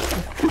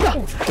 Peter.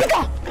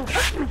 Peter.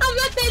 I'm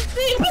not a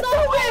thief.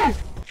 No.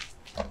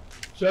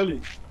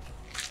 Shirley.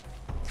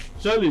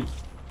 Shirley.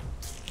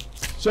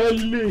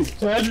 Shirley.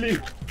 Shirley.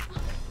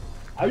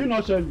 Are you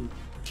not Shirley?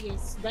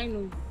 Yes, I know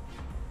you.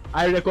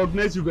 I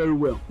recognize you very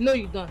well. No,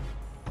 you don't.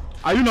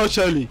 Are you not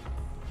Shirley?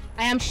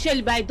 I am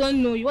Shirley, but I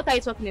don't know you. What are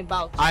you talking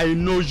about? I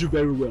know you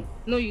very well.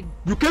 No, you.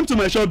 You came to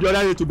my shop the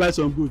other day to buy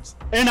some goods,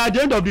 and at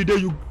the end of the day,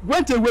 you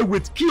went away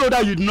with key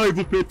order you did not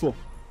even pay for.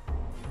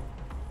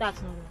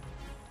 That's not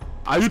right.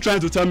 Are you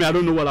trying to tell me I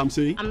don't know what I'm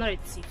saying? I'm not a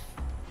thief.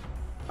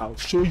 I'll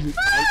show you.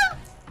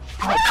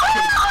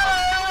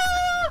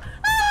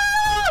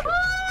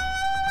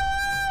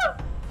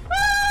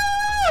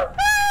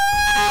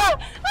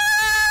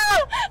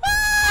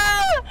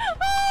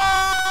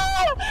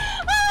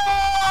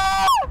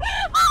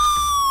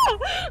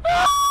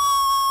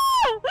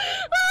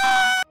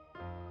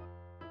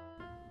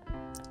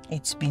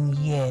 It's been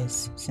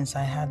years since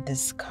I had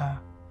this car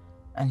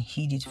and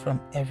hid it from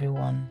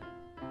everyone.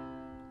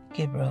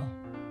 Gabriel,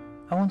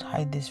 I won't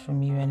hide this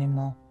from you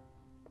anymore.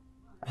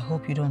 I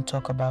hope you don't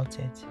talk about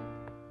it.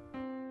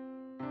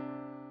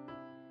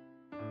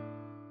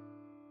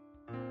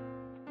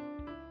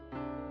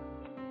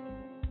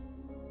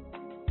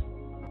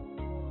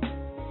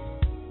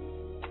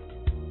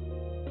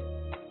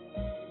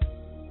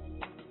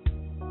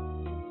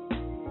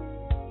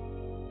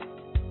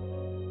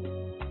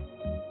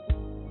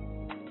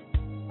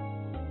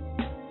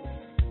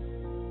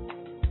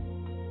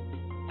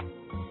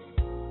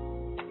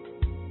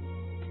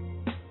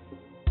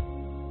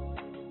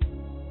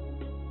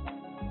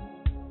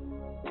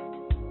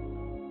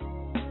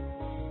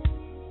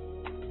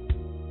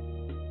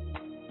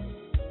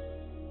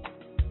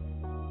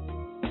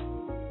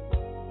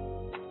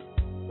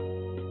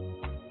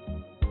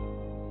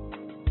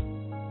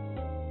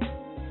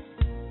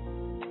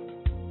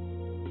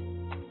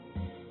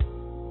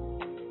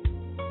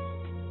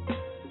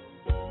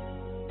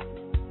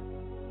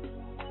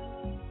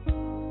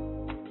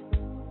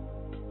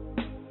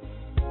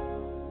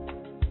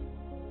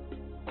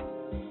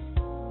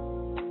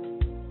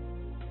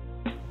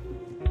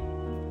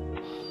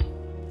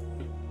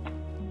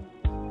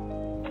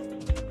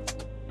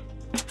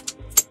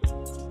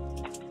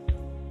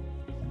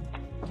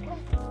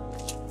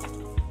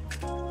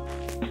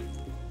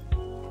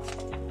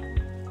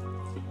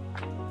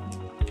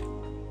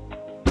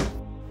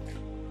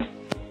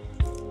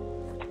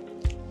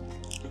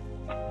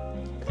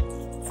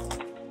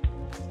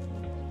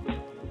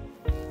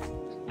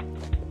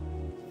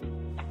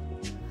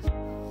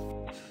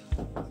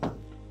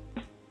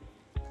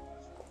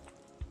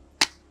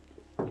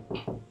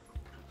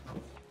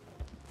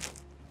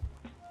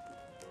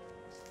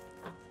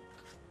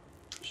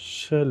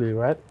 Shirley,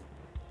 right?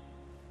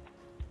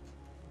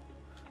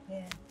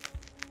 Yeah.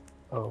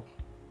 Oh.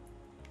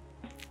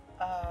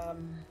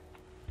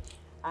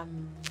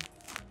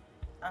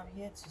 I'm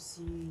here to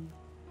see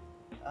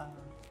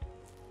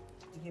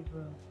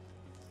Gabriel.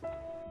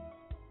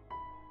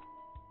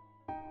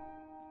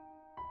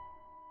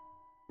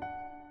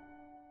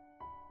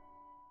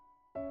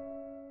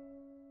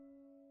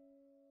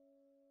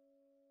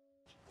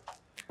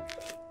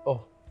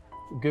 Oh,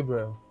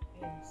 Gabriel.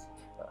 Yes.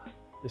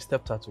 He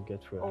stepped out to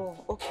get fuel.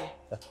 Oh, okay.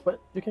 Yeah,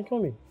 but you can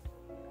call me.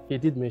 He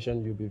did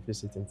mention you'll be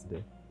visiting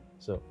today.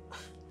 So,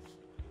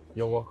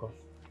 you're welcome.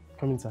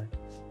 Come inside.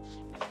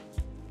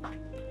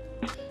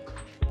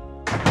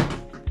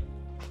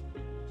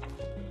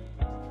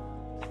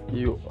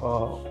 You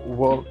are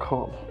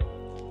welcome.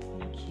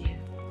 Thank you.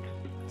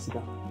 Sit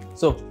down.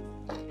 So,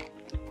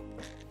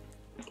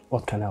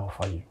 what can I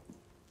offer you?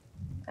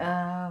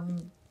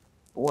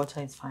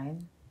 Water is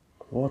fine.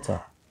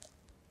 Water?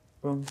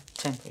 Room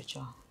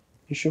temperature.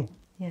 You sure?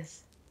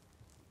 Yes.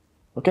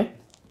 Okay.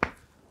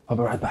 I'll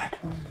be right back.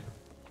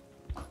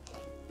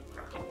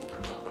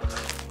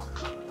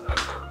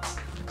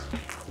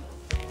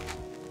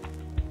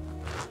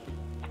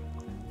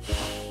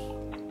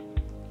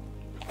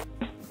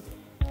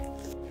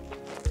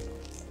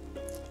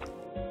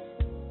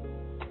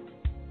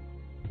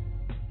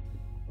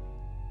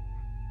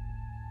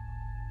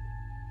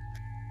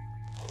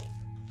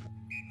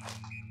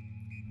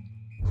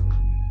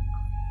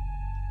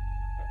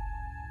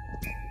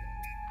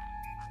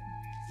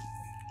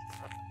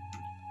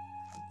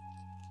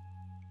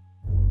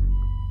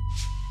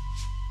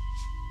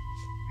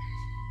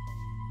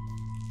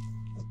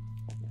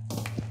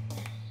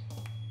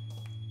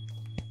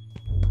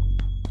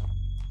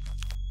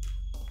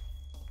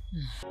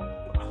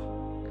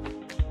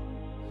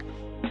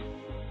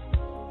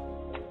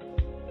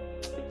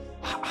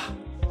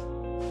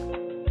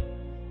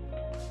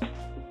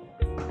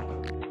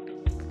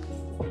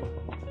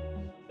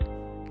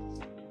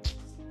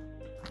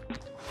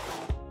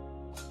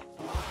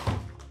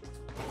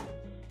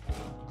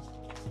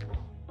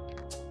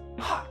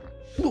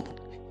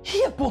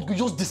 airport could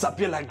just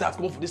disappear like that,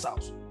 come from this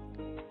house.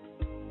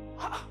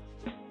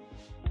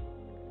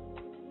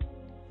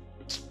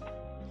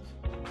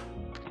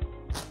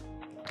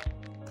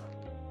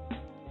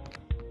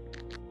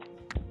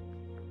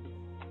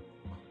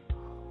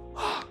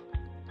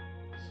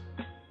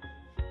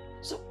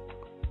 So,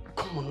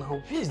 come on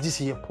now, where is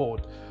this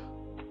airport?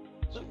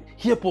 So,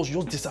 airports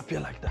just disappear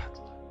like that.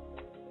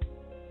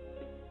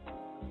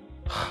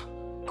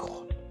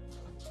 God.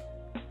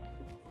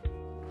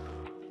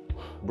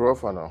 Bro,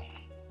 for now.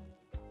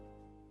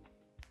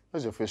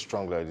 Why's your face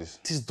strong like this?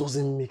 This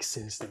doesn't make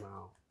sense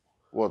now.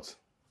 What?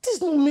 This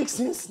don't make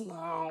sense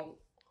now.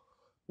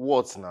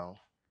 What now?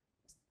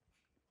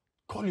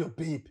 Call your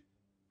babe.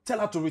 Tell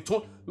her to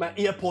return my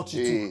airport.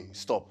 Hey,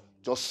 stop.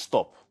 Just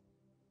stop.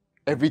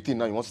 Everything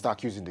now you want to start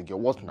accusing the girl.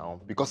 What now?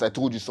 Because I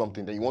told you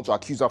something, then you want to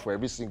accuse her for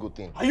every single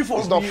thing. Are you for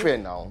It's not fair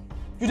now.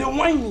 You don't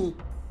whine me.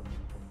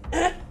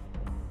 Eh?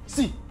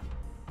 See,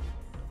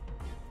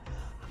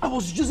 I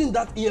was using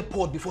that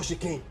airport before she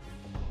came.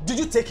 Did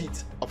you take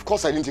it? Of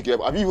course I didn't take it.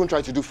 Have you even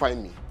tried to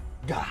find me?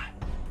 Guy,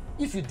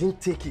 if you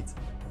didn't take it,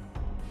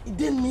 it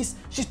then means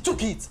she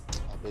took it.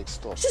 I beg,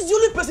 stop. She's the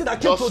only person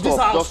that came to this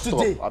house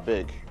today. Stop, I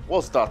beg.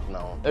 What's that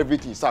now?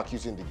 Everything, you start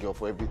accusing the girl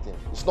for everything.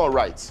 It's not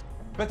right.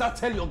 Better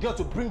tell your girl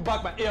to bring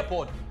back my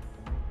airport.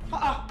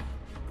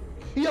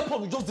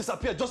 Airport will just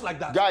disappear just like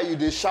that. Guy, you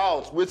dey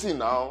shout. Waiting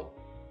now.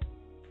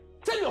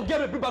 Tell your girl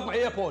to bring back my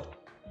airport.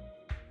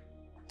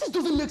 This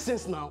doesn't make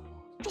sense now.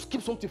 Just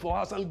keep something for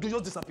us and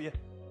just disappear.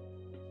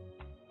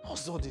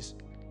 What's all this?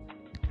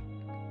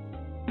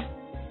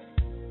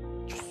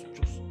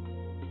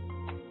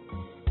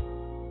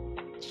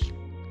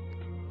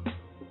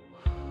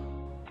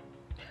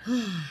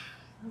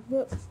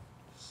 But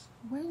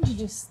when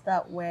did you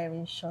start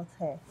wearing short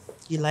hair?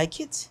 You like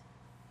it?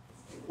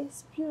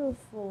 It's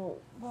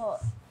beautiful,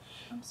 but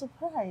I'm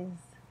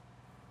surprised.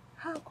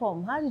 How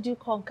come? How did you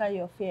conquer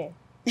your fear?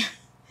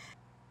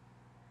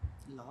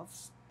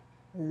 Love.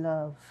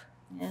 Love.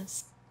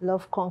 Yes.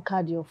 Love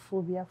conquered your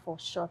phobia for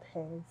short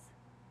hairs.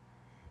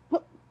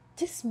 But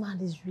this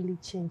man is really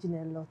changing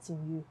a lot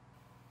in you.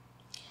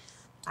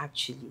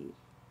 Actually,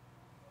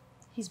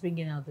 he's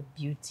bringing out the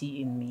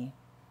beauty in me.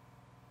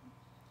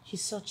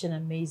 He's such an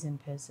amazing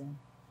person.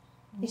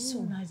 He's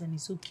so nice and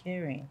he's so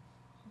caring.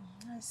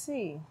 I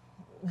see.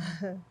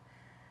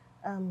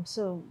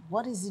 So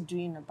what is he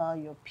doing about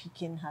your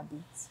picking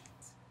habits?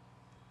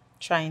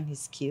 Trying his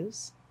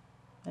skills,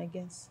 I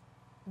guess.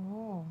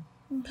 Oh,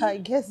 I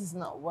guess it's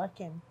not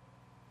working.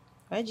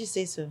 Why'd you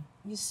say so?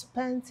 You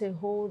spent a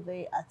whole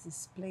day at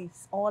his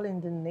place, all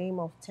in the name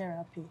of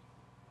therapy.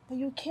 But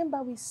you came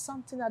back with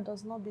something that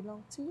does not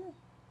belong to you.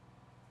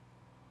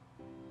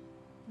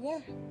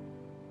 Yeah.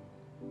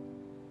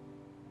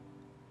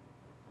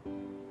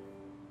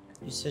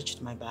 You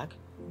searched my bag?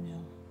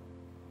 No.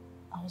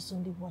 I was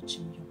only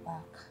watching your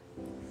back.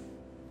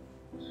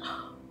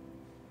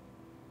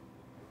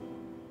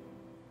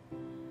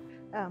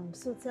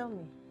 So tell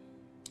me,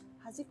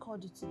 has he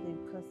called you today?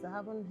 Because I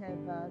haven't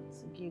heard that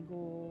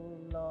giggle,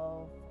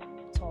 love,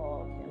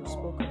 talk, and You've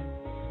spoken.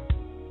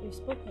 You've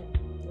spoken?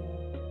 Yeah.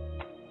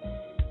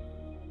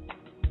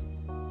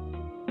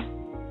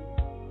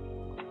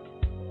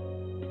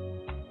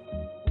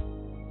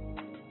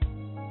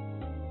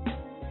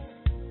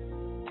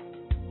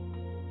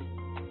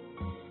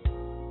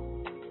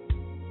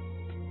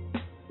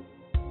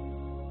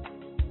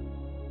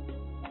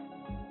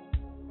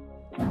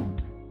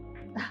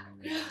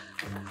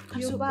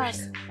 You're back.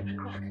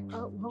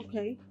 Oh,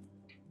 okay.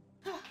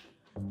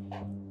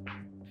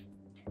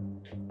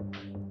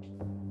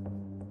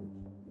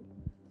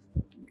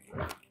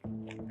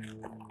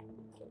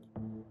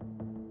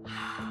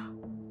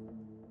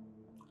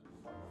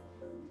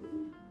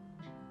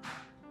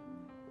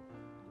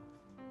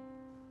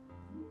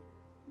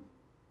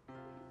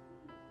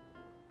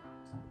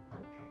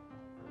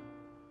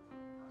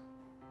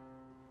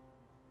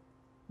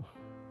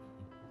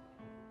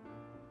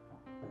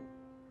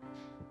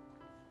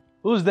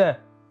 Who's there?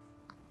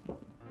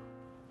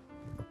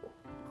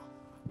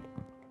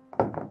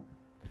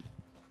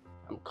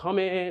 I'm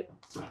coming.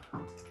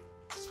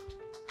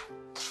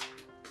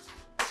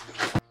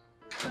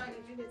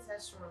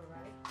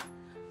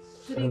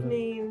 Good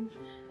evening.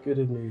 Good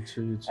evening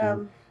to you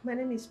too. My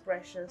name is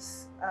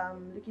Precious.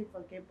 I'm looking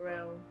for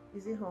Gabriel.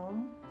 Is he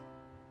home?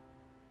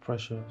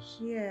 Precious.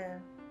 Yeah.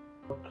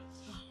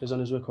 He's on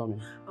his way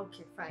coming.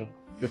 Okay, fine.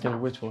 So you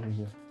can wait for him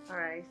here. All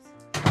right.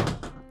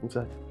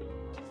 Inside.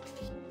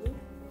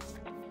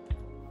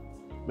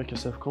 Make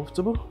yourself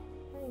comfortable.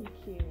 Thank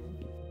you.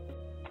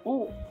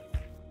 Oh.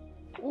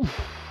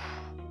 Oof.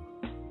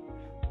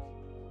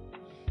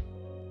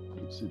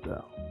 Sit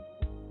down.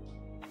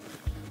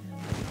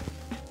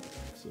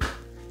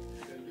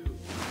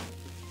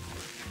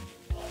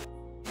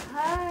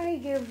 Hi,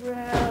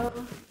 Gabriel.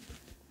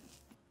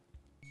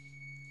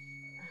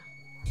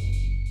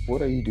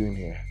 What are you doing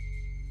here?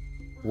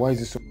 Why is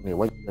this so near?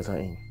 Why you guys are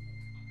in?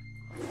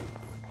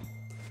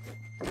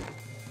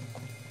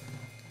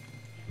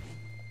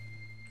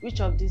 Which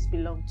of these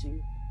belong to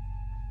you?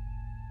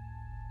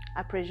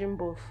 I presume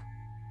both.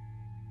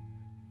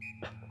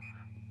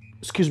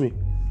 Excuse me.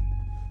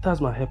 That's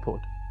my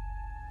AirPod.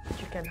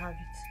 You can have it.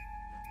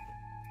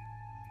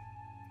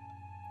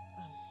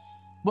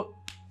 But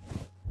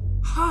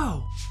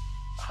how?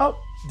 How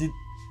did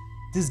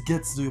this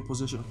get to your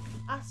possession?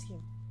 Ask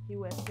him. He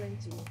will explain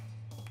to you.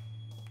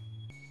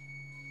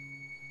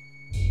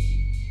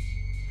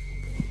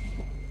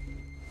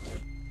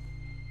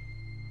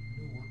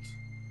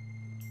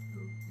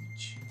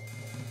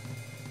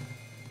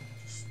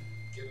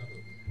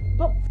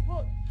 But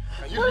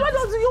why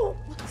don't you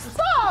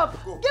stop?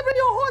 Gabriel,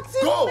 you're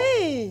hurting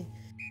me.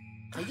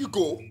 Can you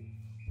go?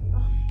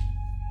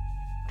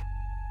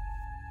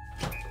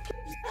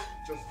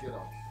 Just get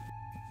out.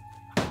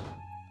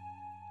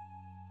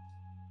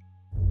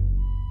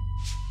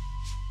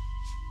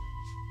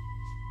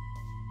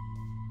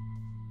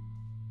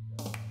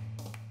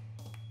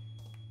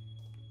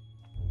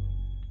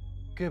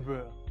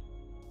 Gabriel.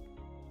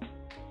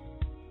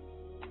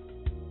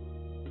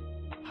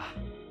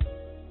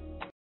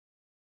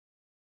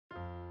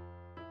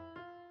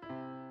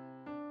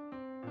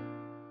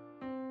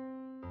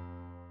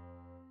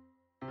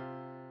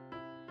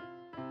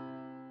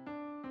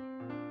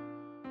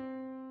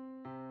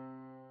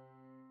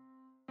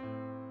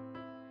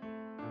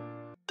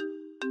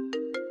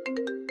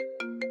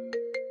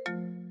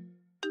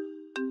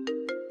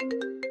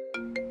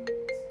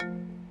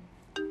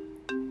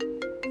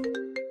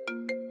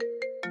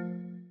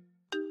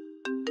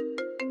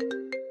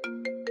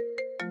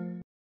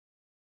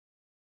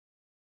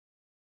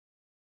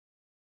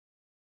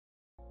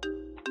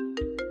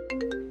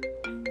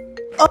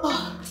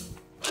 Oh,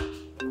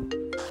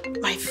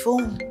 my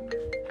phone.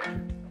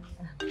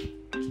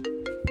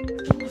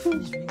 My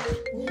phone is ringing.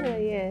 Yeah,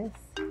 yes.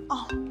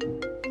 Oh,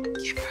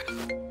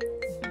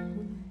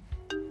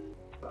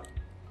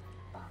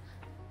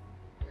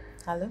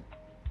 hello?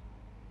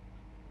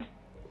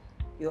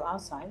 You're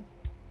outside?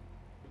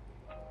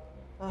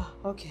 Oh,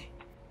 okay.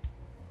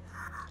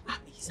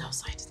 He's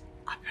outside.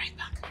 I'll be right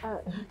back.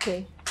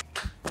 Okay.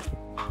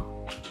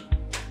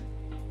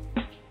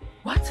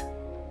 What?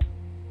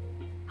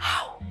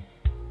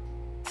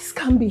 This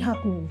can't be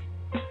happening.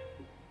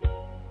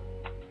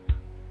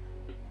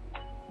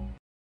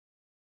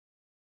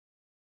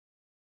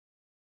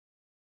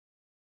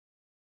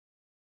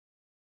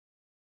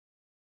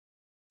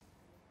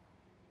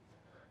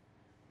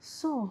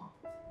 So,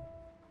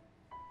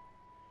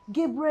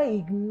 Gabriel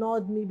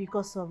ignored me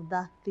because of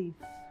that thief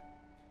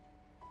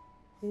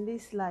in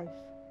this life.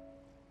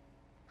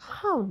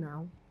 How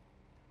now?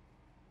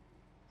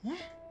 Eh?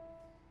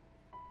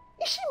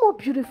 Is she more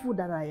beautiful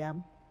than I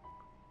am?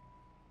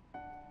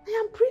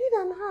 I am prettier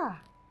than her.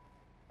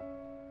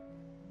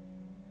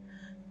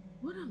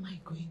 What am I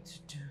going to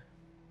do?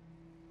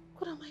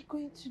 What am I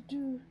going to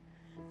do?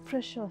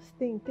 Precious,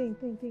 think.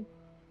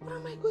 What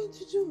am I going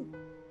to do?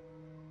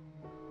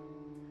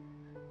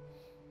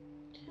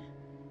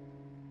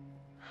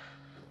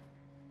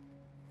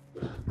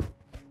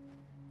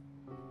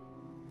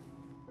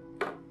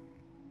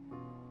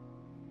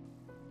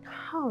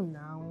 How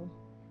now?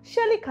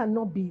 Shirley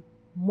cannot be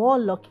more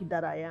lucky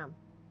than I am.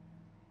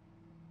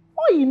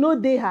 Oh, you know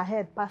they her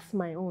head past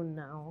my own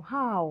now.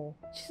 How?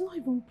 She's not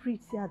even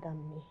prettier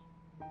than me.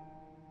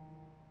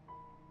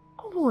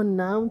 Come on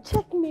now,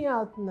 check me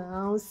out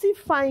now. See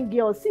fine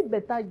girl, see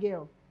better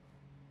girl.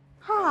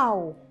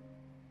 How?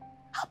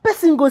 How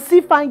person go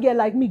see fine girl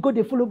like me go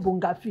dey follow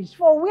bonga fish?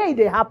 For where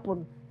they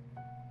happen?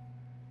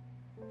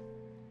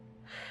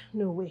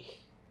 No way.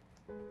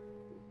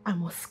 I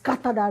must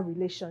scatter that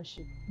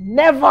relationship.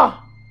 Never!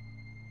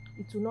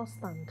 It will not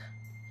stand.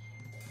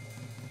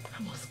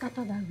 I must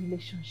scatter that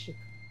relationship.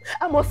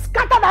 I must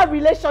scatter that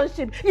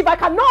relationship. If I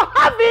cannot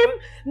have him,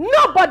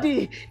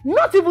 nobody,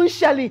 not even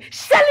Shirley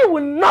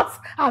will not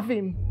have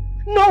him.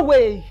 No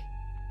way.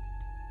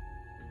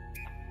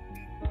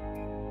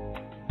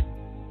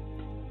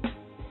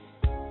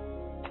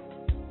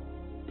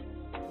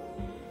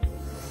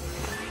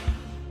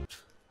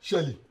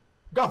 Shirley,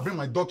 go and bring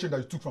my dog chain that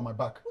you took from my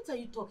back. What are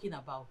you talking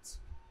about?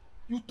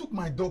 You took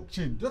my dog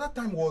chain. The other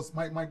time was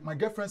my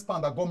girlfriend's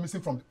pants that got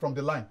missing from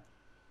the line.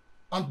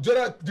 And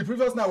the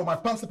previous night were my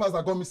pants slippers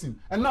that got missing.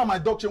 And now my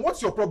dog chain. What's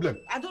your problem?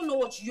 I don't know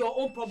what your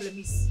own problem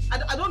is.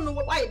 I don't know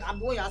why I'm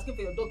the one you're asking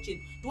for your dog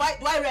chain. Do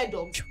I read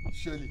dogs?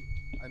 Shirley,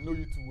 I know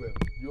you too well.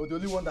 You're the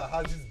only one that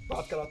has this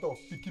bad character of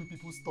picking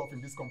people's stuff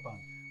in this compound.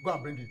 Go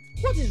and bring it.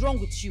 What is wrong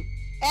with you?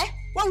 Eh?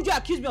 Why would you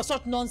accuse me of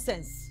such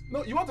nonsense?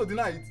 No, you want to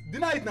deny it?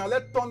 Deny it now.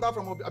 Let thunder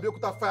from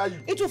Abeokuta fire you.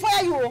 It will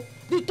fire you. Oh.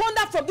 The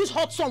thunder from this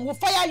hot sun will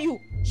fire you.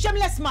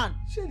 Shameless man.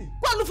 Shirley.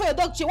 Go and look for your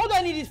dog chain. What do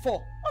I need it for?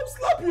 I'll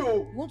slap you.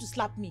 You want to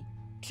slap me?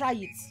 Try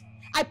it.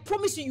 I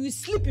promise you, you will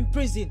sleep in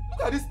prison.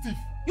 Look at this thief.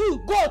 You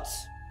goat.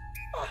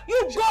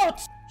 You goat.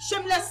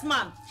 Shameless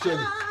man.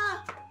 Shirley.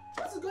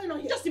 What's going on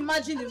here? Just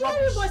imagine the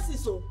rubbish.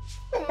 Voices, so.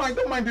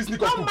 Don't mind this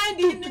Nico. Don't mind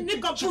the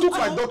Nico. She took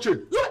my dog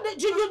chain.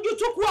 You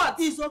took what?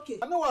 It's okay.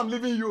 I know why I'm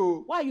leaving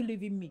you. Why are you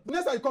leaving me? The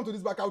next time you come to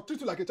this back, I'll treat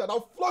you like a child.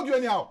 I'll flog you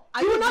anyhow.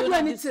 Are you not doing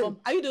anything?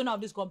 Are you doing out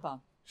of this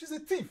compound? She's a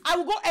thief. I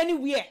will go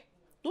anywhere.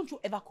 Don't you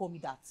ever call me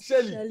that.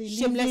 Shelly.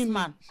 Shameless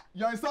man.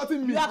 You're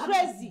insulting me. You are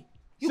crazy.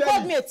 You Shelly.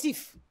 called me a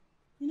thief.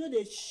 You know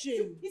the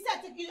shame. He said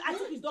I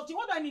took his dog chain.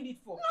 What do I need it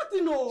for?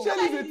 Nothing, no.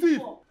 Shelly's a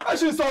thief. Why is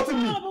she insulting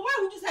me? No, but why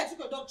would you say I took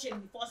your dog chain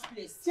in the first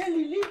place?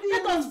 Shelly, leave me.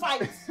 Let us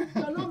fight.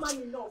 You're not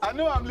man enough. I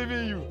know I'm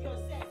leaving you.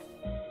 Yourself.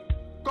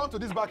 Come to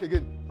this back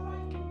again.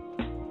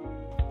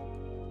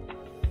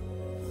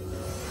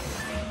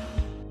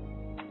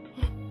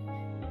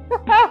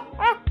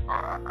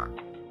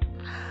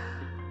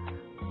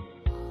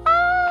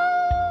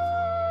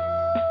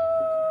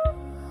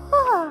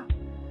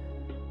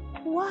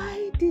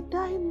 Why did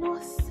I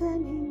not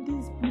send him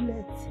this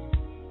bullet?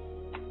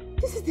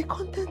 This is the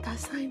content I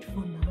signed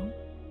for now.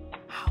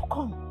 How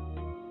come?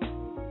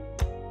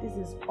 This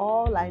is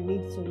all I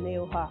need to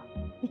nail her.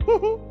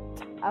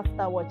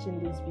 After watching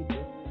this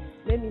video,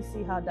 let me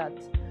see how that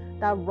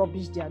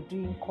rubbish they are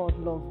doing called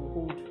love will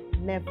hold.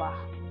 Never.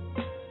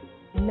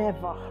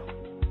 Never.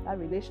 That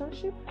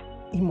relationship,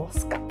 it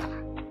must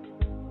scatter.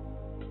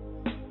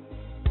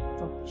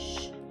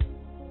 Rubbish.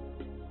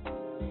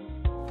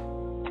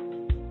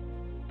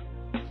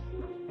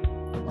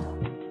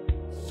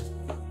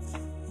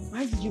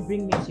 Why did you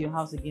bring me to your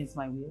house against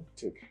my will?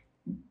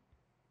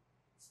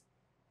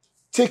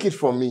 Take it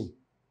from me.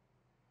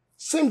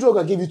 Same drug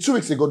I gave you 2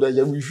 weeks ago that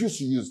you refused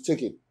to use.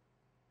 Take it.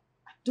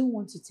 I don't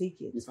want to take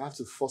it. If I have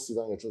to force it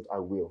down your throat, I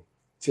will.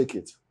 Take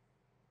it.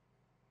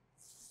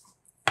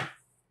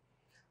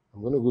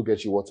 I'm going to go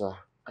get you water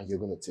and you're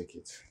going to take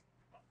it.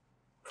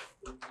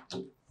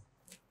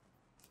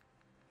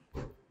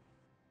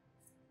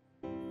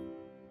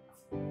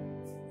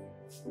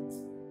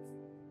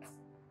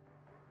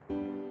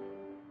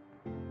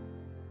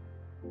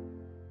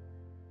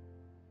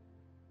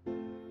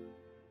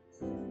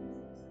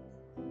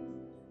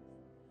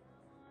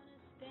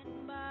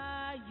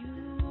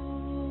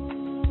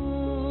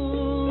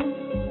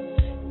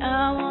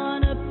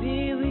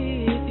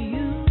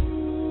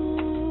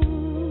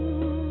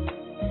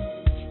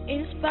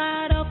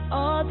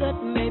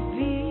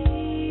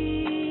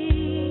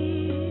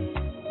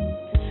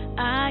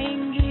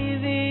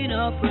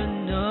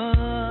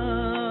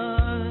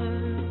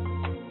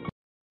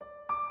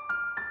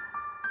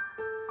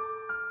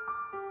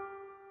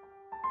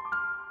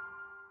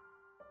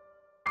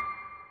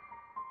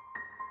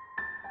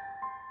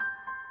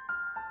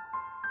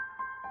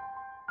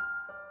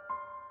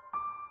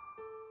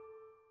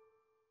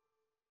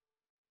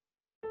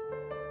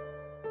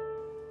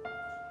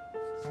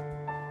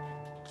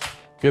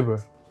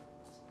 Gabriel.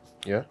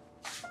 Yeah?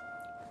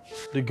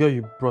 The girl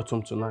you brought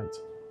home tonight.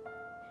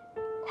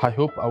 I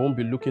hope I won't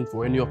be looking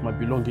for any of my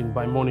belongings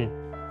by morning.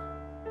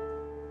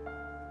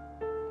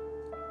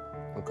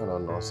 What kind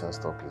of nonsense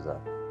talk is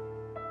that?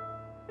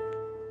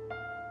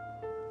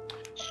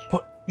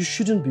 But you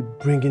shouldn't be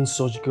bringing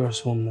such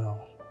girls home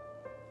now.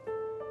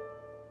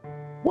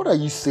 What are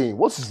you saying?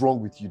 What is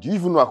wrong with you? Do you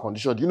even know her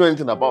condition? Do you know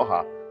anything about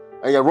her?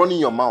 And you're running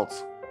your mouth.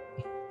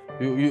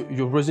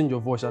 You're raising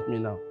your voice at me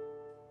now.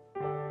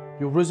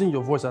 You're raising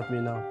your voice at me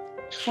now.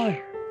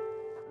 Fine.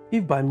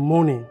 If by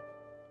morning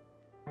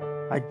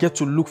I get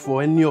to look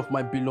for any of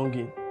my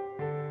belongings,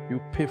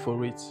 you pay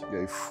for it.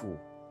 You're a fool.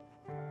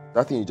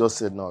 That thing you just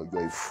said now,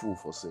 you're a fool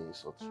for saying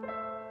such.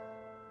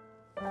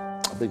 I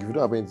beg, if you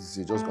don't have anything to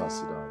say, just go and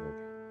sit down,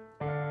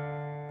 I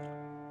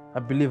beg. I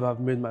believe I've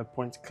made my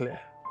point clear.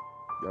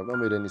 You have not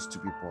made any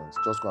stupid points.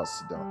 Just go and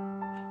sit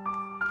down.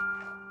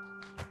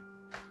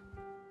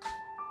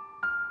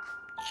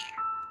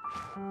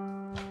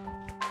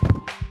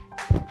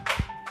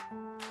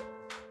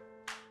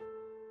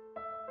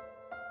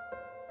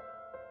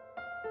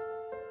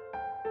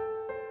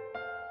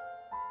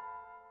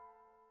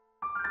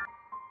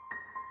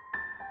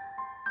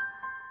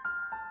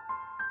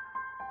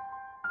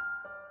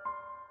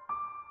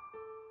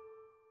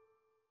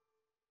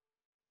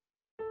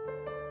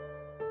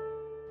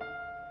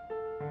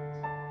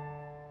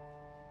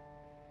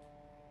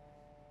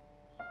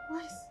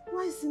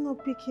 Why is he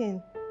not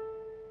picking?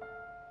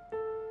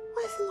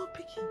 Why is he not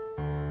picking?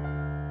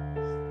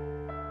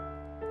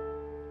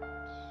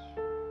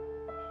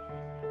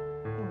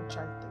 I'll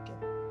try it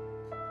again.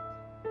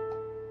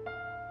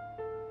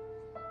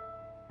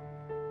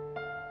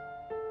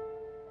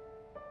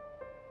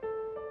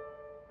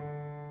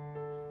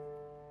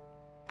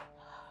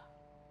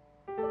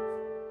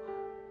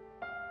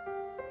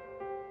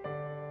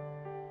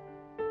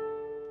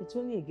 It's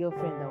only a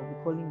girlfriend that will be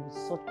calling with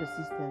such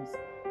persistence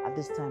at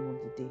this time of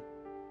the day.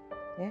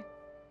 Eh?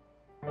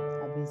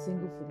 I've been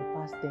single for the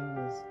past 10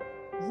 years.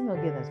 Is it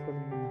not girl that's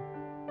calling me now?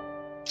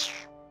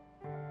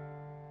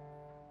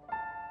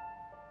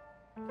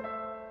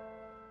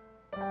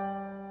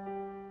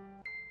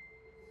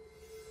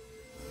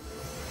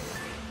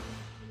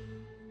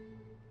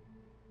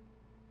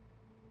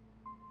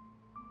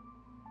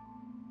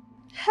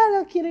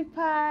 Hello, cutie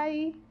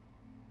pie.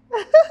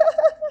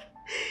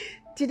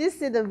 Did you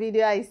see the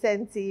video I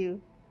sent to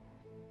you?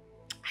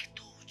 I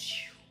told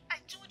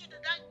you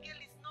that that girl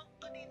is not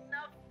good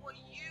enough for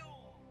you.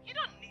 You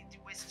don't need to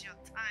waste your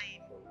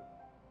time.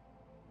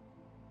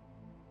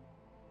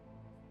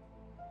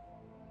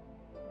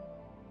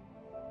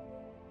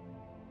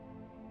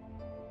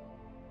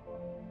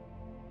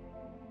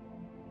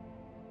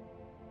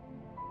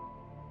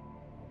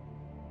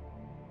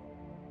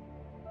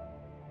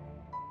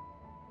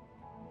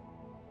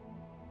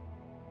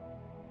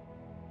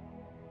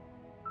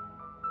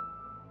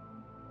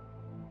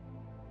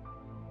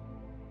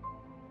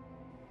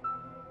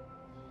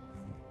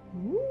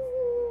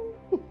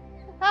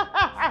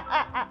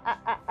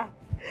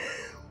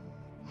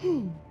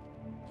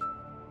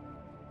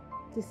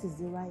 this is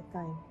the right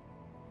time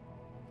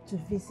to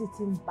visit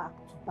him back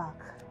to back.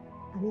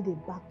 I need a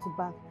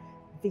back-to-back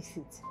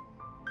visit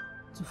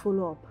to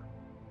follow up.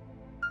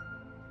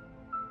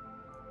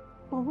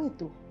 But wait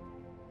though,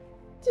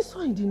 this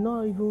one did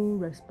not even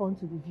respond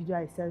to the video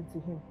I sent to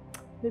him.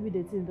 Maybe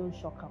the thing don't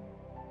shock him.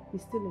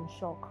 He's still in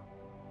shock.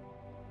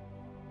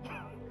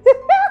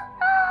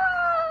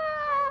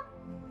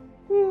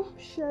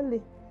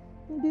 Shirley,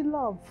 in the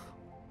love,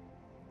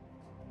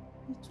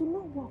 it will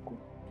not work.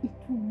 It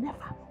will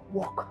never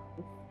work.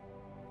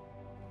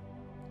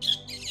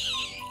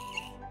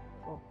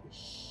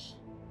 Rubbish.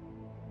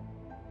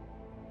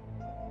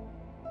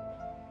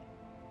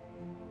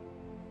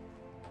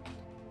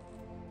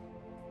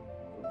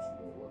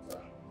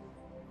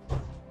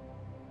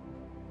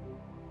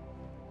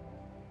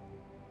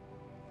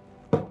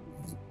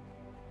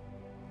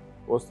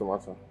 What's the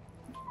matter?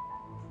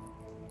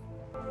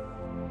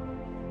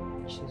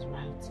 She's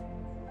right.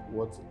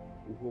 What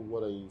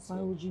are you saying?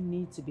 Why would you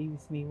need to be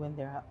with me when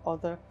there are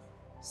other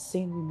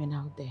sane women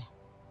out there?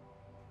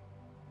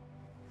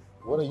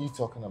 What are you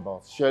talking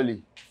about?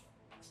 Shirley.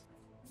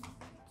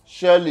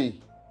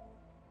 Shirley.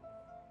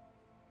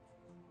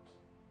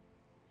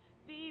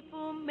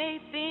 People may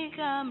think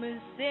I'm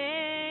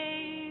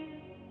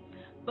insane,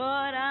 but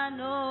I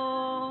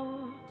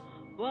know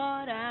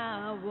what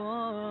I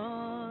want.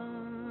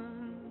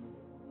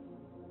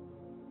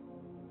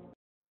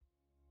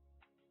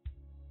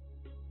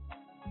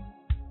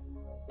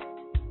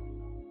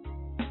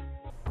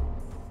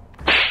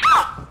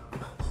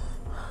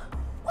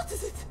 What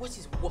is it? What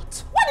is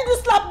what? Why did you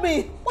slap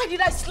me? Why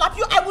did I slap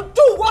you? I would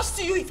do worse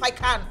to you if I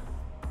can.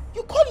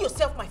 You call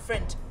yourself my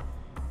friend.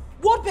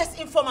 World best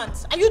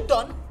informant. Are you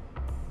done?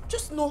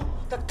 Just know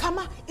that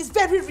karma is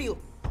very real.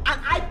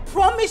 And I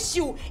promise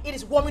you it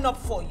is warming up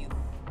for you.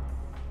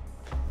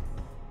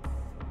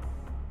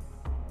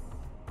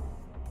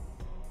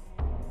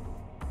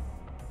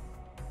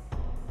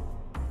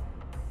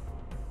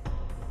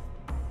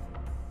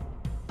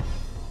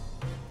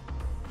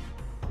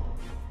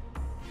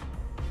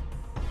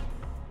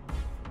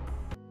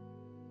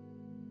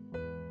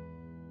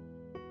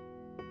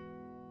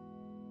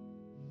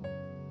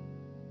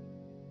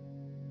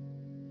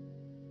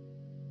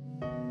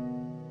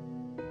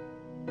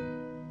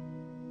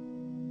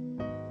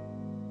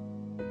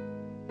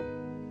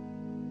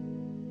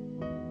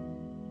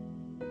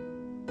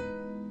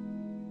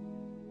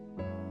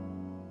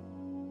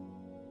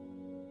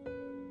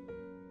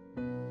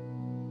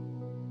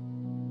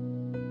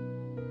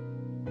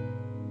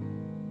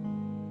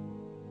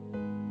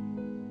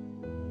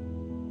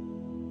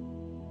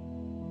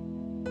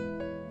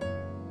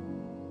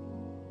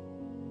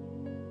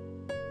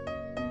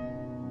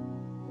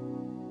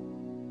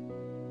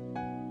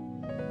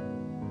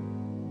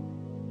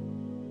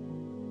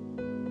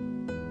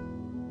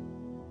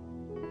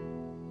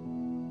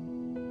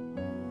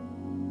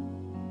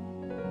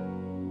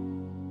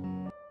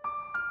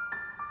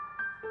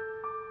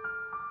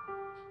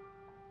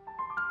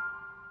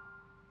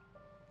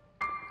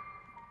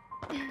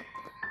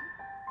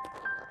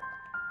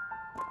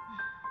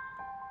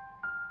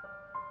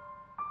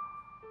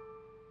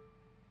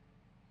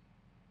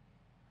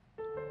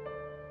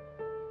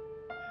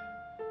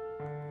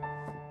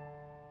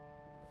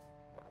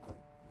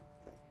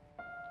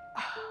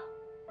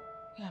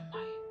 Where am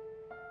I?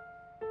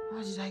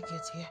 How did I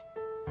get here?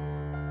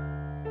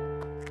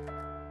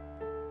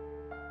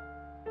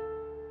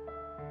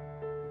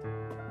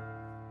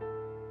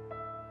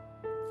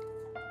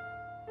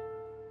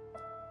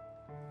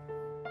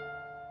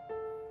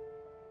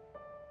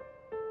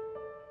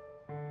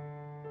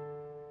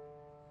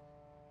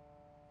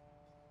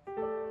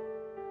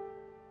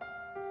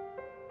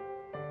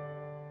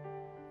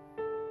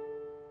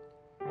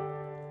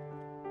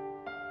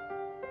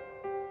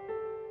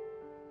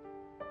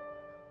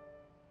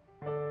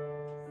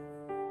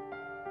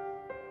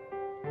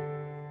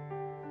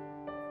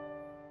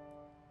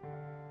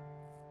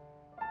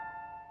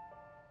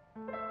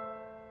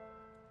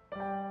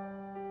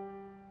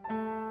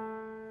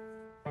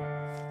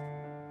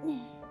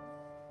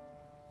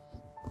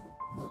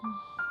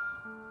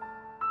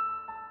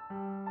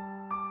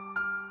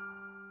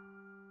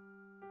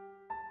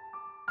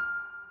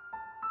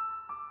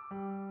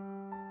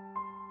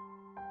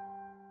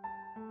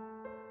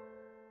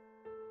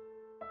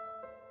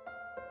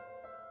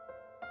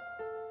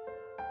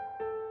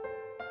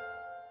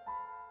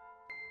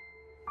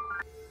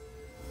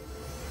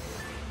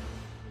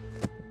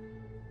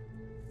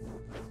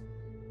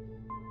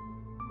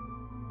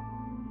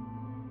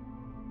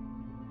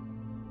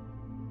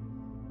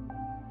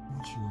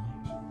 You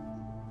are.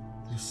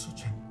 You're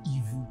such an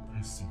evil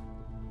person.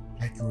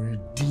 Like you're a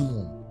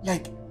demon.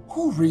 Like,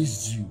 who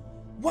raised you?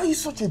 Why are you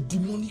such a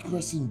demonic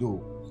person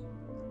though?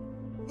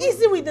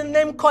 Easy with the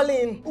name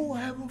calling. Oh,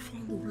 I haven't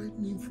found the right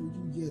name for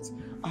you yet.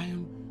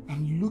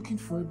 I'm looking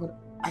for it, but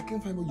I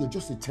can't find out. You're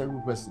just a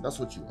terrible person. That's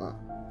what you are.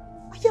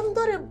 I am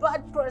not a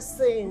bad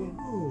person.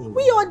 Oh.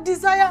 We all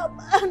desire.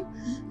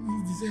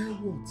 You desire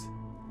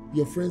what?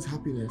 Your friend's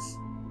happiness.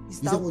 Is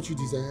that what you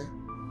desire?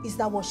 Is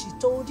that what she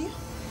told you?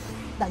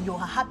 that you're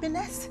her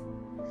happiness?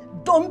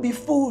 Don't be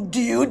fooled,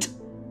 dude.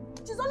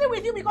 She's only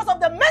with you because of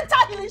the mental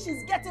healing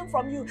she's getting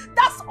from you.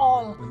 That's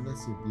all. And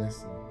that's a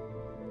blessing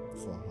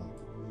for her.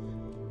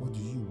 What do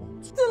you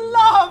want? To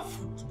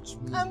love Touch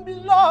me. and be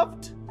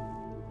loved.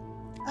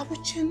 I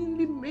will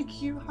genuinely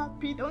make you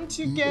happy, don't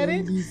you get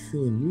it? The only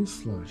thing,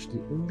 newsflash,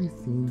 the only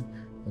thing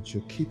that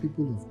you're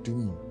capable of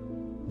doing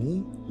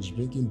is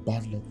bringing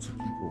bad luck to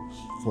people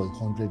for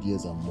 100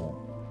 years and more.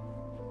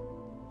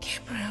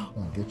 Gabriel.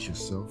 Now get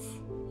yourself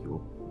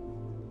your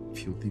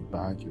filthy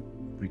bag, your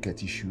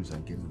rickety shoes,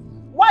 and get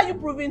on. Why are you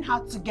proving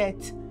hard to get?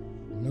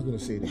 I'm not going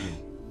to say it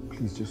again.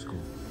 Please just go.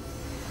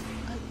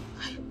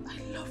 I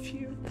love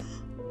you.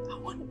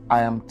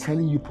 I am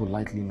telling you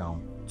politely now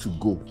to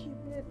go.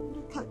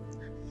 Look at...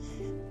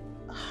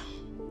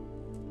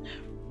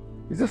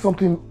 Is there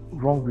something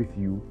wrong with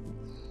you?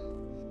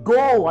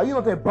 Go! Are you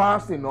not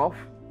embarrassed enough?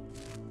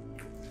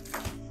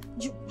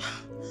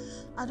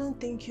 I don't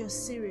think you're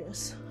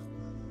serious.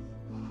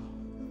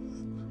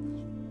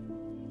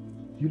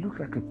 You look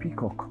like a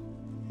peacock.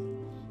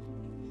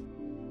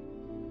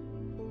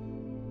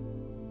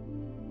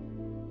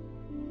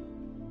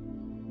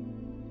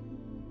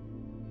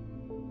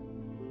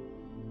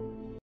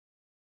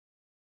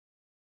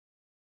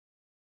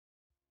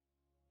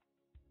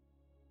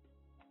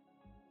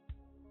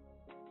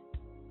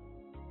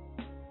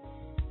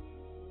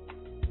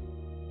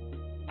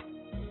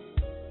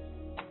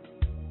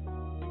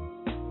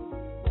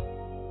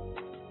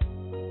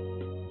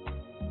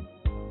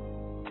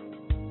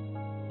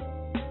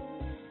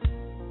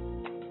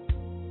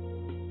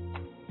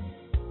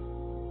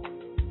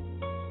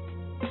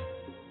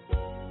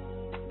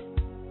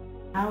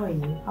 How are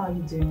you? How are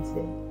you doing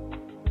today?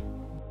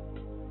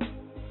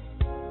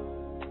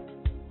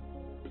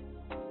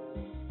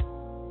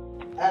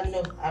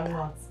 No, I'm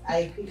not.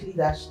 I quickly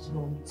dashed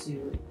home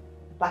to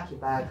pack a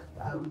bag.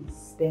 I'll be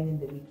spending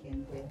the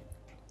weekend there.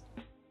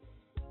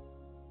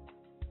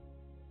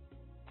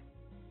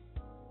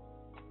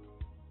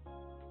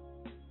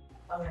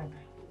 Alright.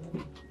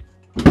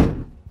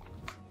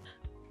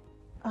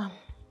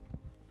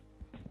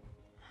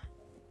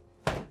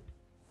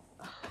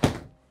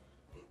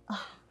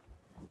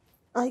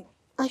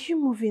 Are you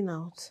moving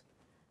out?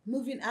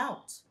 Moving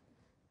out?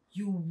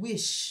 You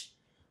wish?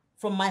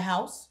 From my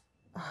house?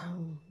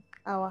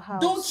 Our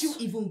house. Don't you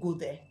even go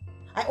there.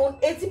 I own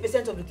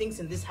 80% of the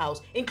things in this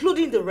house,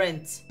 including the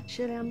rent.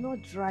 Shelly, I'm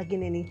not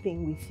dragging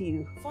anything with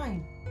you.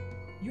 Fine.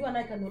 You and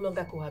I can no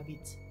longer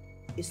cohabit.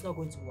 It's not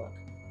going to work.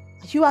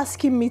 Are you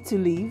asking me to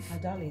leave? My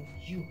darling,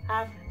 you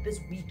have this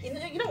week. You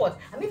know what?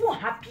 I'm even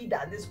happy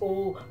that this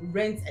whole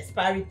rent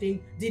expiry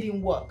thing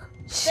didn't work.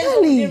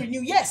 Shelly! Didn't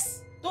renew.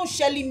 Yes! Don't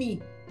Shelly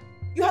me.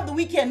 You have the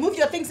weekend. Move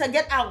your things and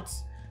get out.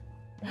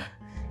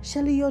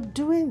 Shelly, you're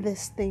doing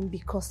this thing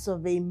because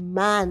of a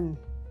man.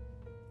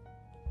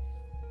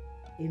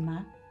 A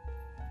man?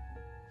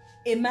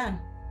 A man?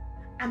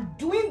 I'm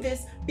doing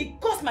this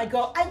because, my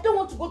girl, I don't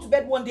want to go to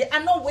bed one day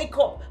and not wake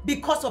up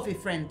because of a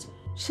friend.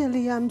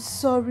 Shelly, I'm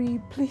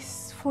sorry.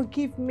 Please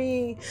forgive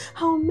me.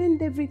 I'll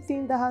mend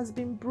everything that has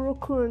been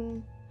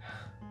broken.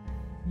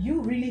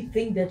 You really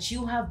think that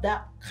you have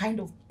that kind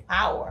of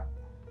power?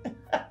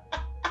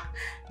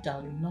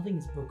 Darling, nothing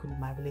is broken in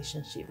my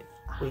relationship.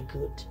 We're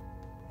good.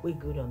 We're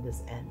good on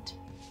this end.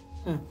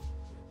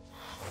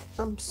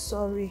 I'm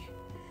sorry.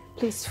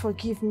 Please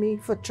forgive me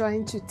for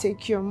trying to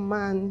take your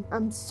man.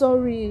 I'm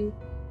sorry.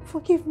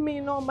 Forgive me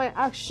in all my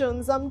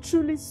actions. I'm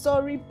truly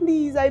sorry.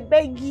 Please, I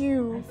beg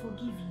you. I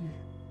forgive you.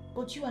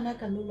 But you and I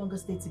can no longer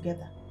stay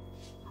together.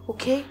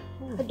 Okay?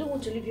 I don't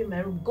want to leave you in my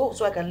room. Go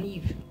so I can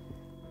leave.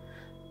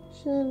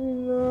 Shelly,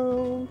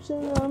 no.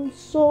 Shelly, I'm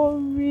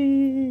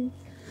sorry.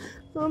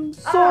 I'm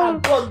sorry.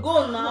 God,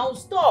 go now.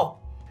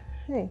 Stop.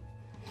 Hey.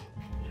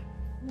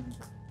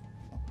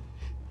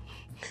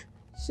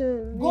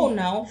 Shelly. Go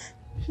now.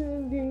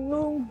 Shelly,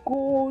 no,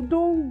 go.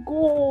 Don't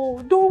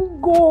go.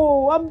 Don't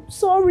go. I'm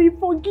sorry.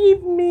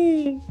 Forgive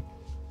me.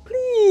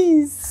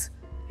 Please.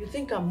 You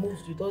think I'm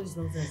moved with all this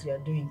nonsense you are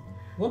doing?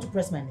 You want to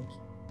press my neck?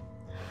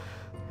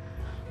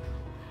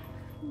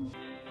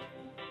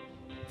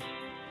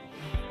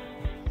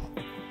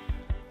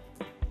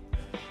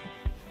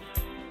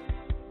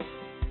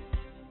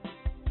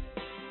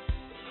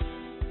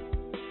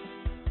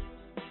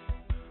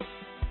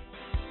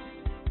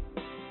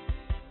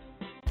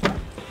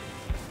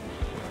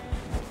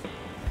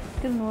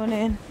 Good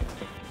morning.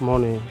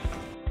 Morning.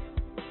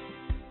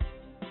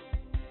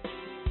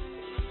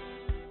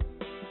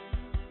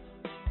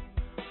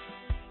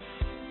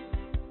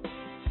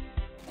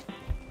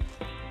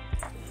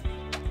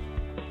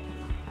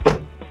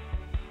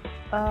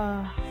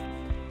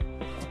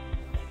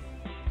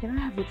 Can I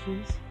have it,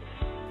 please?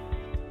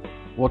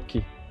 What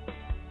key?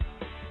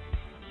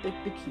 The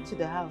key to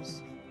the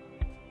house.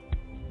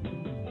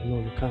 No,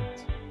 you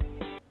can't.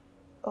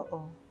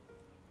 Uh-oh.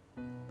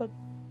 But,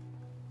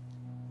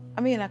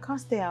 I mean, I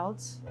can't stay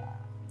out.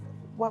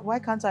 Why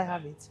can't I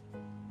have it?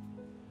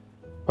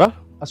 Well,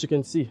 as you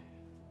can see,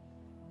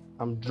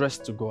 I'm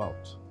dressed to go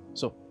out.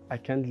 So I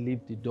can't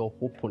leave the door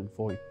open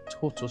for a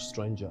total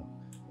stranger.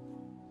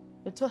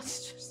 A total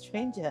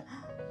stranger.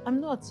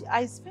 I'm not.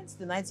 I spent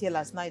the night here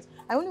last night.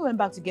 I only went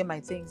back to get my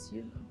things.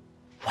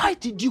 Why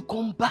did you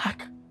come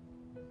back?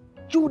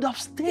 You would have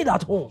stayed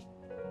at home.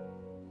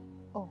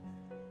 Oh,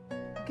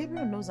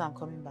 Gabriel knows I'm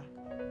coming back.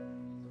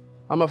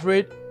 I'm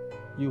afraid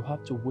you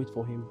have to wait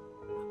for him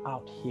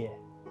out here,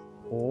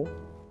 or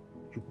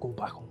you go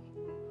back home.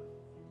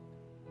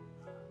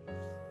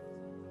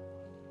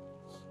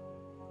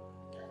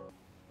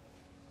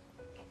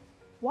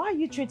 Why are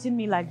you treating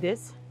me like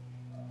this?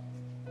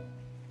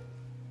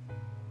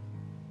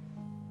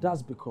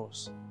 That's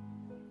because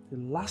the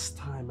last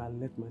time I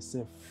let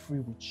myself free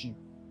with you,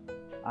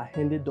 I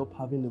ended up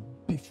having a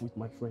beef with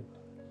my friend.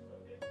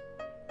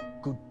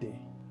 Good day.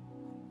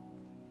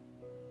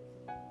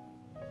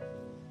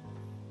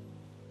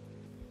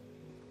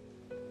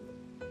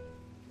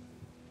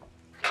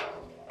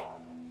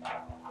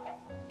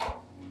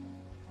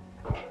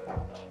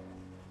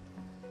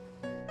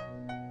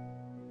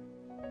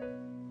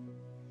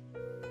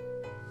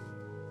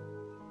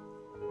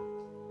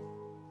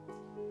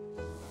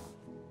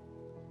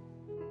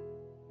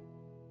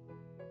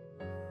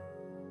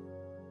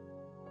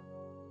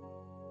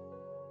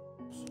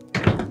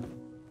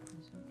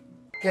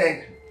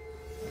 Ken,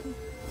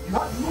 you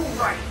have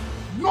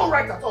no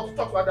right at all to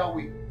talk to her that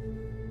way.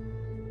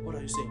 What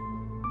are you saying?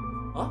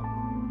 Huh?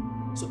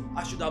 So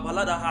I should have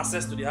allowed her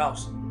access to the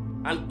house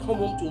and come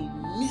home to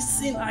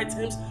missing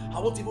items I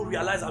won't even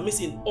realize are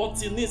missing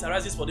until needs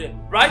arises for them,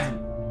 right?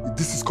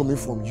 This is coming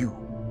from you.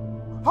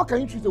 How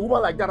can you treat a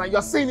woman like that and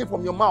you're saying it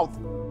from your mouth?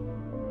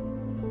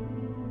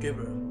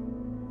 Gabriel,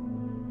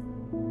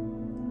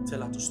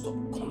 tell her to stop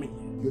coming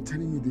here. You're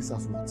telling me this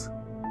as what?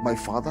 My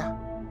father?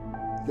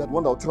 You're the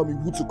one that will tell me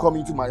who to come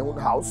into my own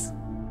house?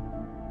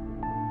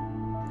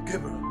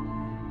 Gabriel,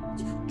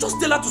 just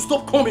tell her to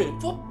stop coming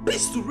for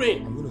peace to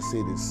reign. I'm going to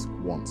say this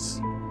once.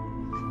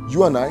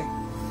 You and I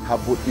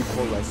have both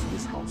equal rights to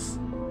this house.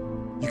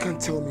 You can't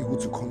tell me who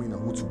to come in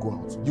and who to go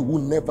out. You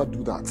will never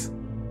do that.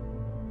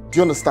 Do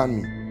you understand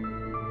me?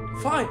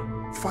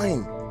 Fine.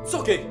 Fine. It's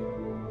okay.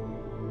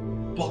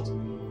 But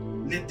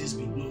let this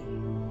be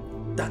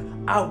known that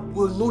I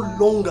will no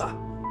longer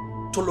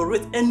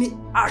tolerate any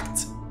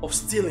act of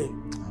stealing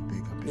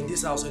in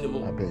this house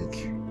anymore. I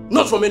beg.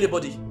 Not from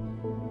anybody.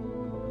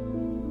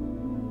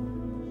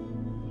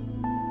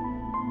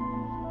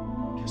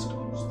 Case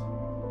closed.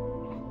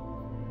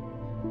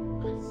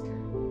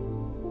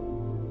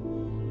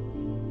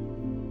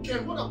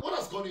 Ken, what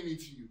has gone into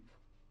you?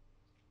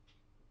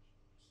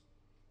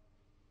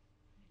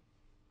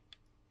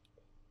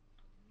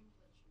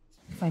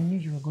 If I knew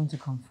you were going to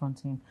confront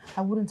him,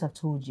 I wouldn't have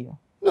told you.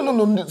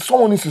 No.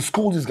 Someone needs to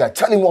school this guy.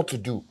 Tell him what to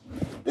do.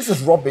 This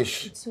is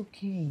rubbish. It's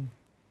okay.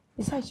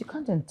 Besides, you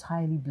can't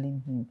entirely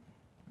blame him.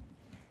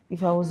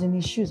 If I was in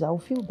his shoes, I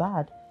would feel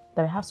bad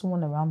that I have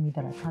someone around me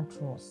that I can't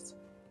trust.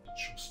 I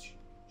trust you.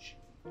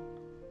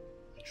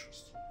 I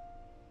trust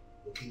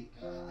you. Okay,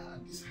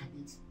 this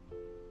habit,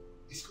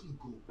 it's gonna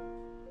go.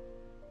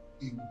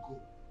 It will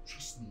go.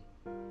 Trust me.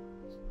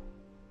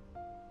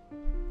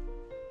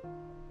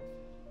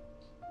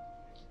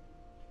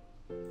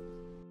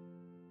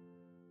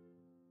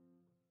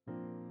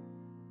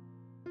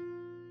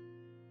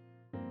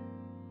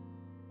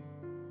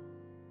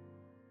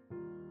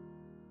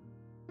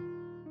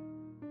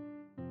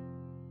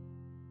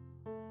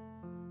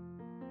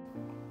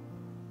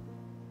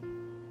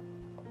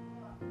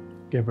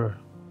 Gabriel.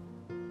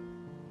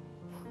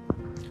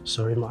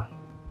 Sorry, ma.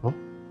 Huh?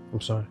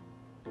 I'm sorry.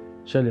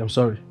 Shirley, I'm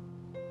sorry.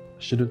 I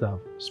shouldn't have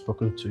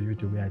spoken to you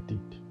the way I did.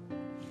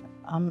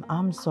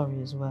 I'm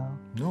sorry as well.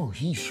 No,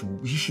 he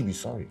should be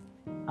sorry.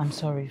 I'm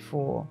sorry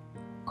for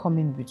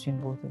coming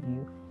between both of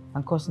you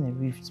and causing a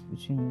rift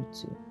between you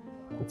two.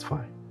 It's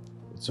fine.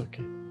 It's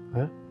okay.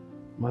 Huh?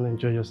 Man,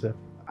 enjoy yourself.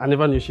 I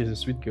never knew she's a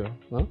sweet girl.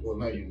 Huh? Well,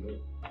 now you know.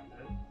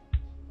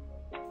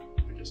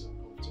 We just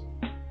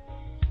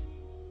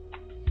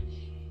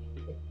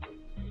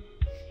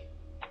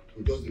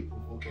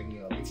provoke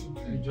anyhow.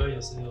 Enjoy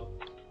yourself.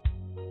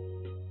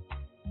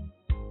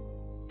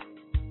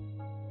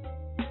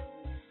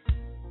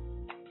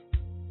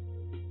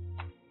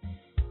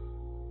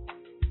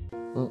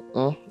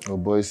 Oh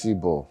boy, see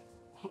ball.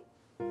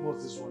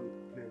 What's this one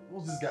playing?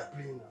 What's this guy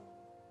playing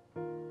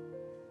now?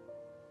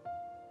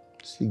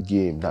 See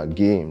game, that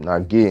game.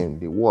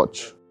 They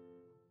watch.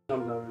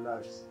 Calm down,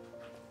 relax.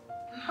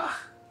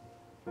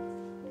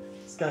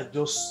 This guy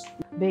just...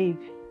 Babe,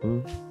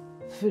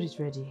 food is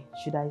ready.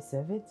 Should I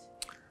serve it?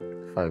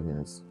 5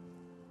 minutes.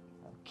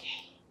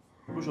 Okay.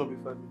 Push up in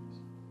 5 minutes.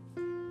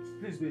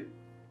 Please, babe.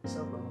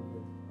 Serve my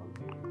husband.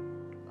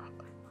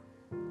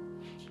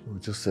 We'll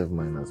just serve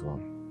mine as well.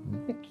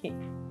 Okay.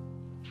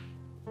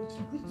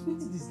 What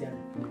is this guy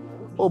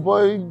doing? Oh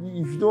boy,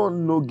 if you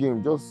don't know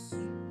game, just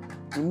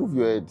remove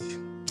your head.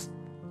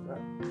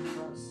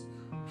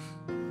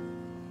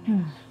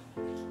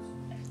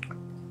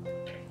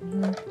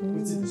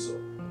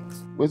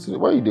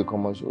 Why you dey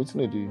commercial? What's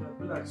you do?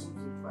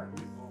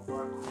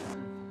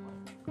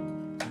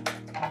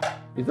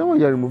 Is that why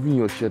you're removing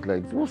your shirt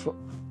like this?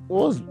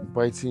 What's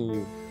biting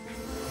you?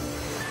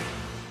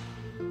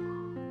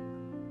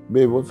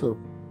 Babe, what's up?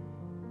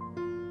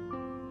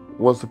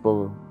 What's the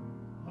problem?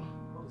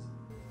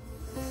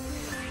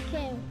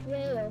 Okay,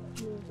 wear your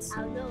clothes.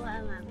 I don't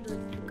wear my clothes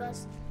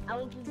because I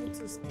want people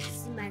to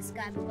see my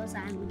scar because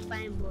I'm a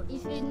fine boy.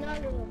 If you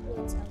not wear your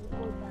clothes, I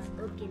will go back.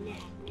 Okay, now.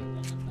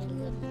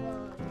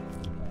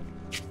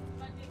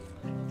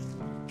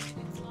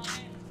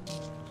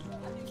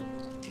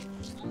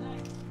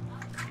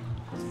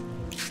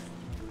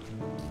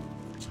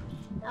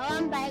 I want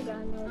to buy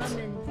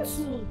granola.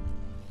 Two.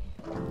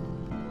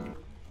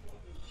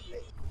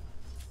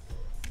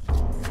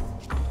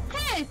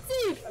 Hey,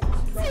 thief!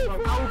 Thief! I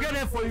will get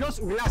there for you.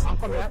 Just relax. I'm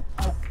coming.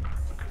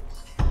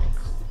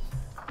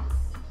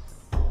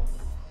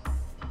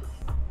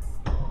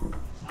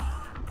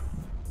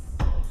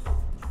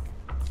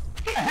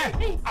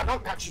 Hey, I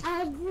don't catch you.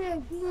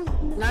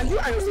 Now you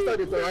and your sister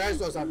they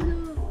terrorize us, abi?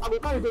 I will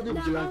carry you go to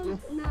vigilante.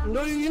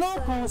 No, you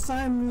don't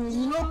consign me.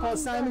 You don't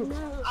consign me.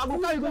 I will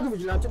carry you go to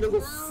vigilante. They go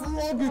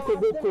flog you,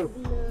 Koboko.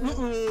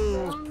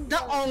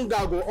 That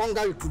hunger go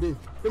hunger you today.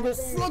 They go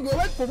flog you.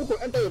 When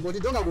Koboko enter your body,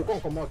 don't go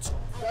come out.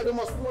 They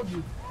must flog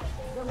you.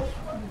 They must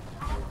flog you.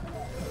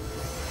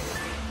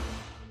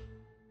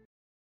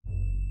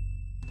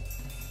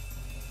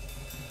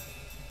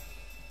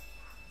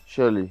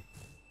 Shirley.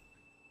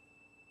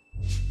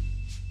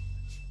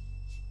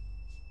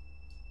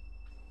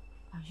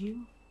 Are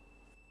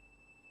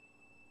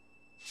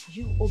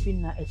you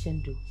Obinna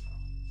Echendo?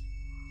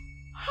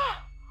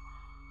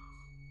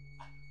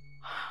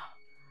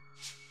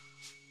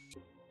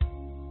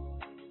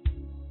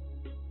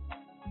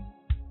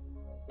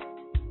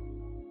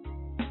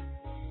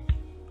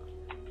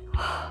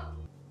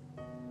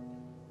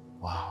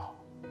 Wow.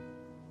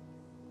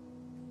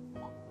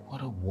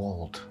 What a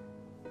world.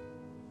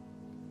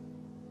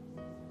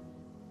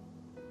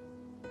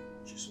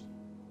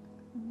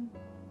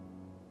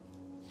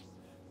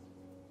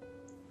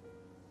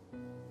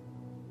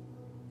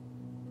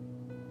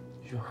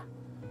 You've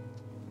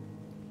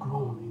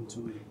grown into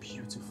a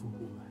beautiful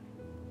woman.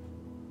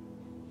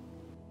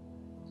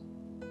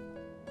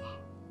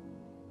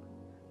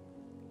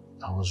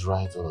 I was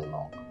right all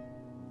along.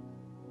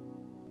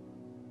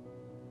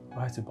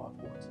 Right about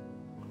what?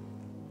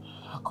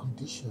 Her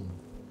condition.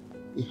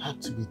 It had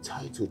to be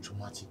tied to a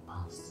traumatic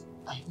past.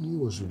 I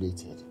knew it was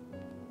related.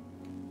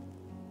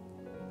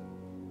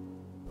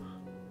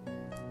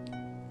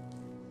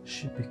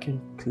 She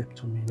became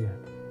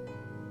kleptomaniac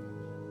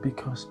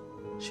because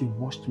she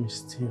watched me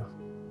steal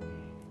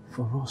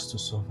for us to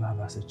survive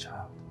as a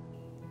child.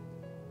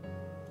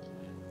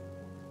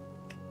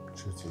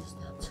 Truth is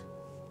that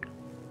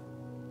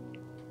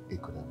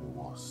it could have been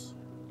worse,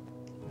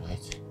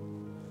 right?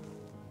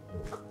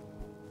 Look,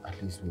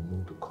 at least we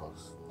know the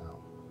cause now.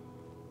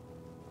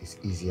 It's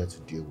easier to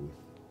deal with.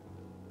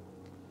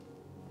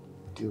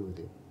 Deal with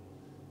it.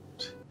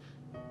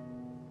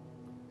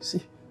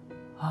 See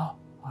how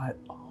I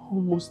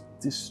almost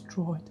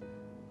destroyed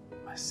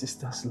my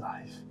sister's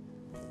life.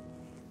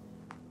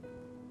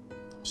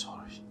 I'm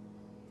sorry.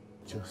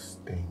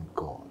 Just thank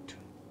God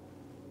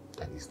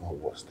that it's not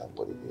worse than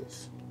what it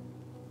is.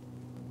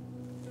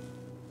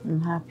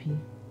 I'm happy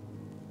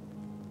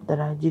that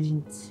I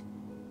didn't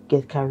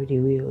get carried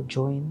away or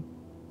join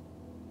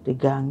the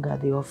gang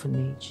at the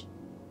orphanage.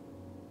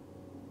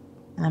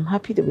 And I'm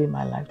happy the way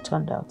my life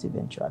turned out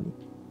eventually.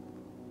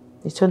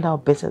 It turned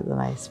out better than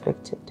I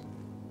expected.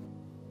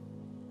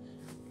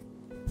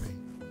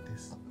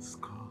 This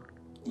scar?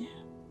 Yeah.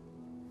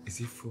 Is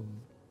it from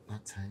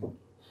that time?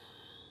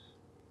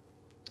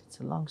 It's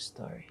a long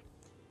story.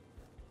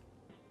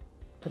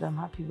 But I'm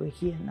happy we're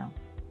here now.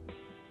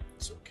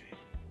 It's okay.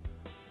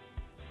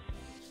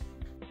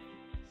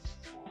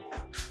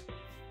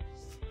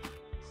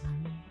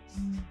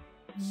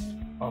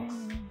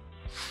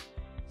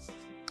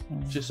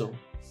 Chisel.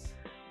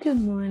 Good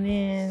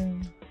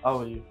morning. How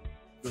are you?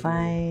 Good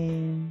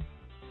Fine.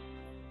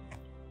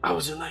 How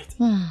was your night?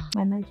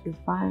 My night was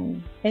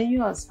fine. And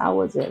yours, how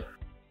was it?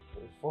 For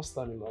the first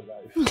time in my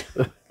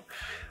life.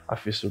 I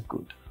feel so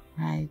good.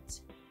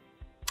 Right.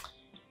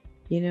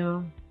 You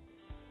know,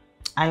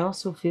 I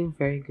also feel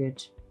very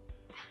good.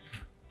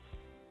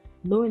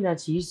 Knowing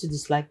that you used to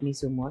dislike me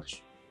so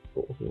much,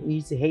 you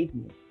used to hate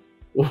me.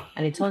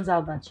 And it turns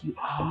out that you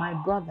are my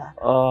brother,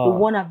 the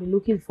one I've been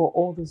looking for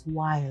all this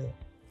while.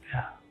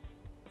 Yeah,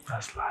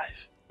 that's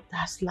life.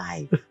 That's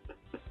life.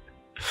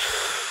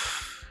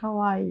 How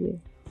are you?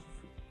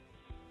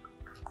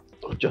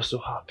 I'm just so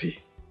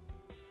happy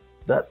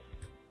that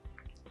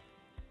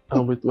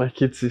I'm with my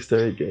kid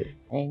sister again.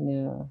 I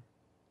know.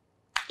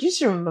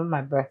 Just remember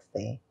my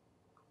birthday.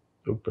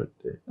 Your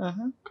birthday?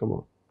 Uh-huh. Come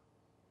on.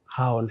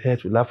 How on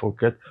earth will I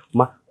forget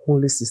my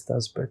only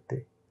sister's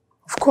birthday?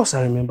 Of course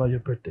I remember your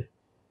birthday.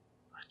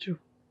 I do.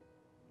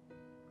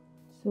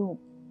 So,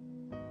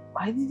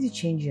 why did you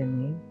change your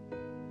name?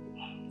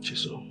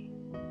 Chisel,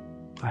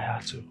 I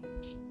had to.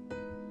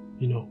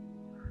 You know,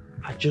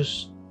 I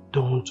just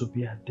don't want to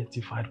be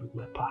identified with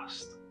my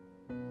past.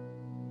 I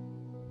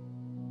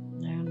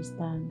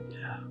understand.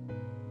 Yeah.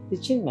 They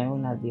changed my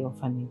own at the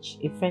orphanage.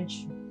 A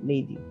French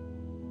lady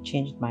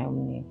changed my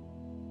own name.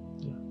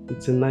 Yeah.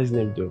 It's a nice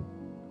name though.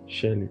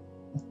 Shelly.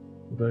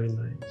 Very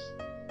nice.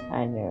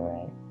 I know,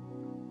 right?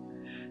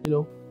 You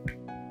know,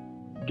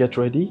 get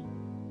ready.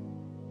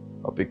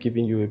 I'll be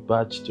giving you a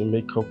badge to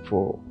make up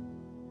for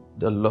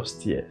the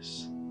lost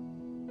years.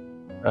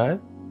 Right?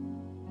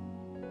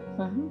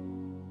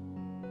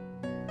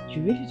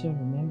 You really don't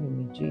remember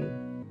me, do you?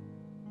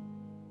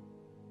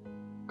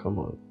 Come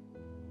on.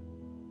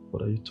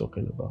 What are you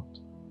talking about?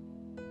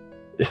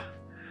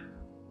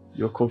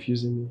 You're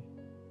confusing me.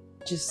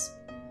 Just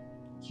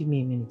give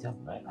me a minute, I'll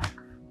be right back.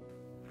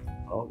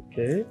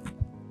 Okay.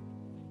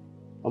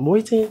 I'm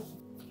waiting.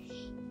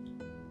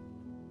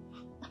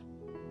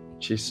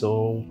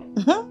 Chisom.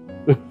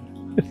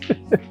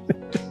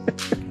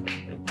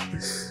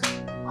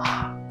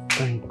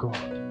 Thank God.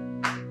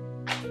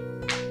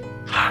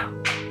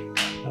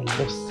 My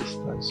lost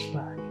sister is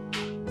back.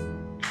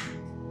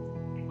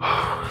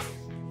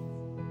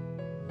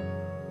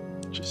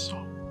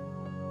 Chisom.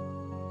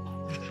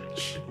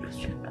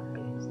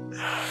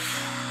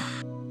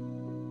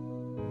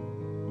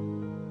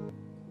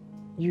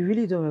 You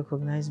really don't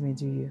recognize me,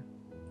 do you?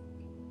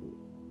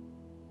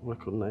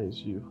 Recognize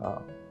you?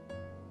 How?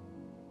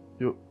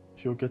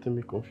 You're getting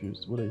me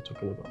confused. What are you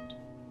talking about?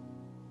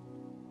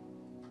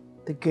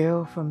 The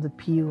girl from the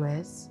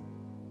POS?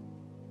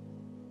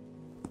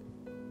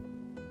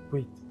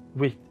 Wait.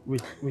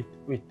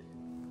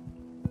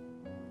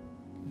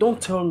 Don't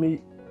tell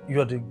me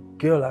you're the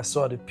girl I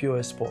saw at the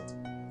POS spot.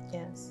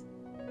 Yes.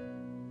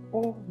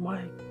 Oh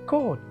my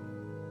God.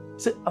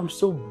 See, I'm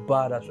so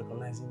bad at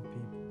recognizing people.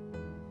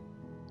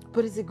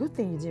 But it's a good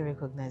thing you didn't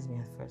recognize me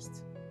at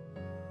first.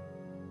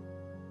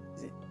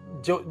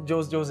 There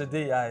was a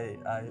day I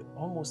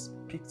almost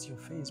picked your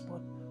face,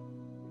 but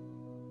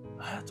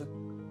I had to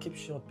keep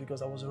short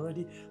because I was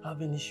already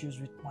having issues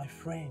with my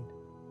friend,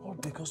 all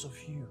because of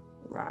you.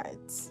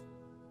 Right.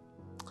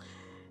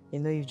 You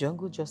know, if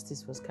jungle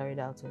justice was carried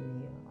out on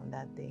me on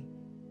that day,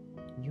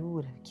 you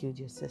would have killed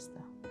your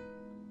sister.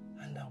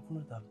 And I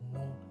wouldn't have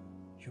known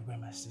you were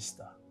my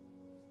sister.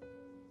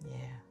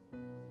 Yeah.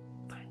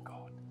 Thank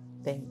God.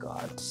 Thank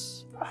God.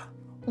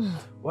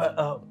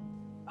 Well,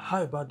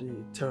 how about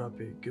the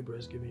therapy Gabriel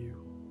is giving you?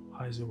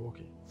 How is it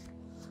working?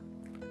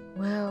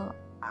 Well,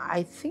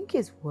 I think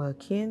it's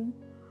working.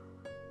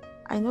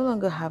 I no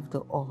longer have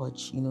the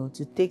urge,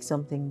 to take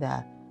something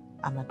that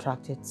I'm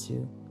attracted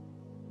to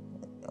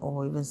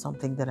or even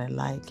something that I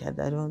like. I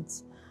don't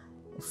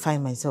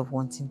find myself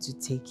wanting to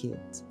take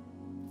it.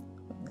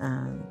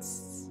 And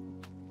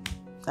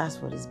that's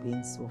what it's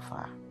been so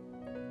far.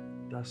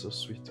 That's so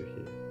sweet to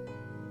hear.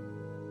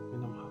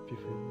 And I'm happy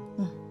for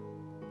you.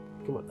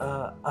 Come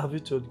on, have you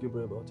told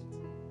Gabriel about it?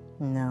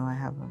 No, I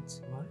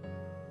haven't. Why?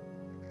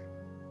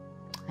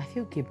 I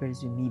feel Gabriel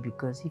is with me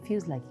because he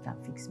feels like he can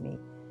fix me.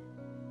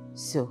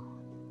 So,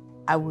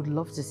 I would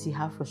love to see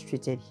how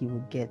frustrated he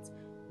would get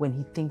when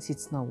he thinks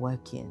it's not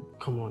working.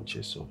 Come on,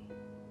 Jason.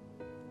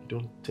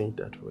 Don't think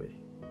that way.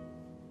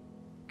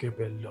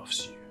 Gabriel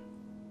loves you.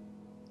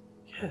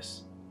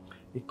 Yes,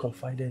 he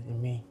confided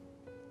in me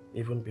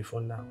even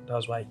before now.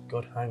 That's why he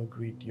got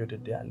angry the other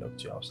day I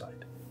locked you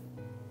outside.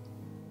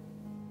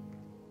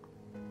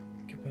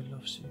 Gabriel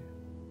loves you.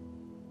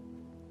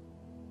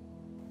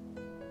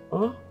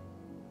 Huh?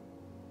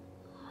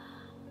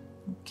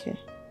 Okay.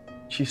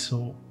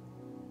 Chisom,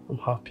 I'm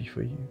happy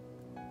for you.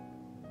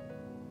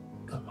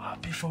 I'm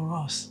happy for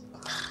us.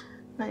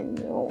 I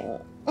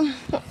know.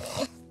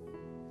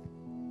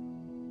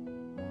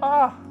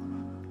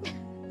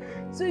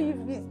 So you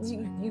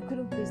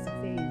couldn't place the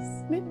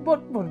face. But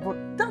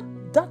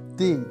that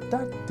day,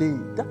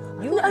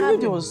 you I knew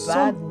there was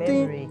something.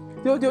 Memory.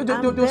 There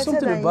was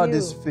something about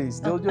this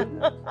face.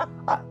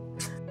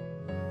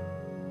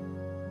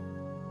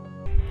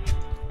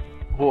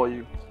 Who are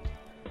you?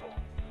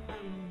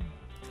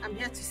 I'm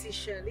here to see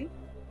Shirley.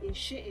 Is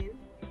she in?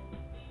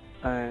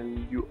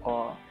 And you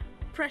are?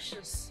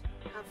 Precious,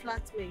 her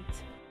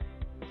flatmate.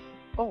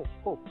 Oh,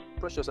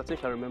 Precious, I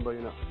think I remember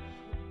you now.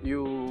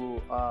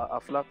 You are a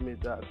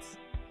flatmate that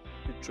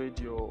betrayed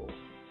your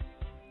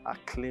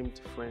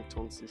acclaimed friend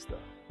turned sister,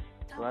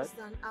 That right? was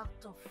an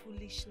act of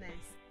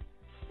foolishness.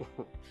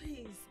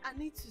 Please, I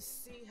need to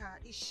see her.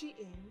 Is she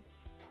in?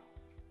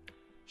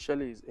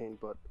 Shirley is in,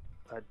 but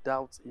I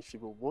doubt if she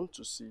will want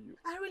to see you.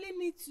 I really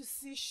need to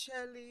see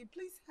Shirley.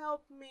 Please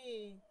help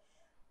me.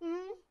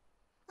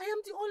 I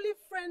am the only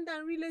friend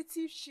and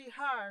relative she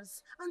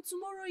has, and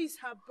tomorrow is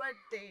her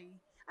birthday.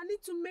 I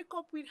need to make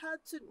up with her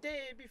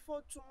today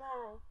before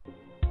tomorrow.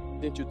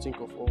 Didn't you think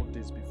of all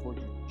this before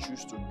you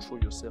choose to throw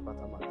yourself at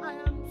her man? I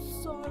am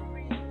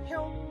sorry.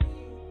 Help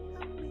me.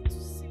 Help me to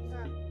see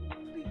her.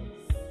 Please.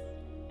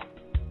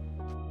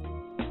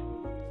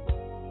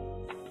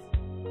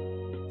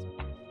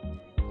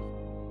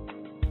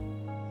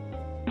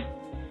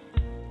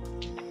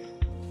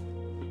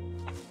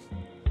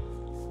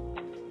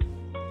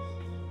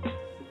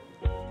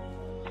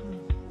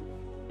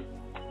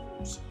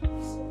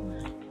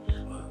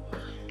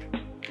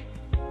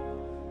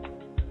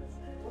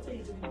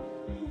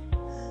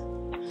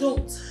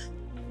 Don't.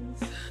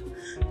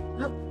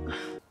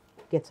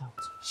 Get out.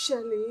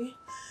 Shelly,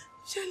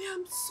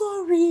 I'm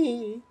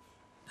sorry.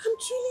 I'm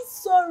truly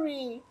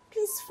sorry.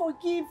 Please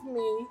forgive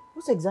me.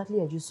 What exactly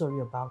are you sorry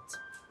about?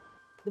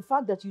 The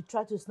fact that you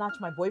tried to snatch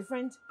my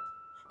boyfriend?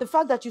 The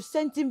fact that you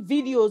sent him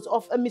videos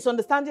of a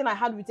misunderstanding I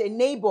had with a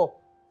neighbor?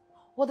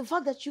 Or the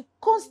fact that you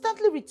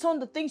constantly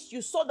returned the things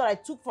you saw that I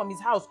took from his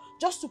house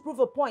just to prove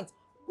a point?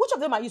 Which of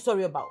them are you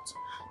sorry about?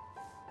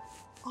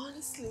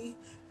 Honestly,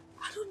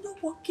 I don't know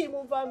what came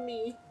over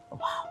me.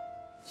 Wow.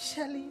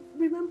 Shelly,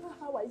 remember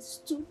how I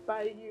stood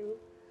by you?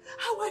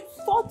 How I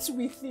fought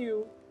with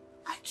you?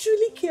 I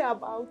truly care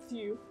about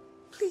you.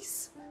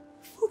 Please,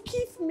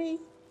 forgive me.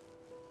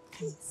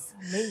 Please.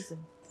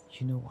 Amazing.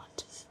 You know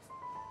what?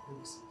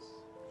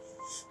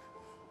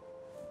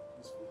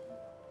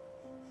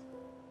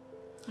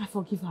 I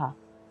forgive her.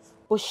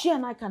 But she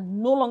and I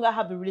can no longer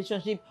have the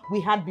relationship we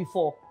had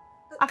before.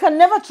 I can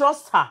never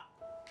trust her.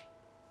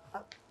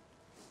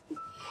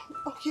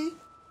 Okay,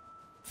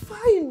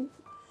 fine.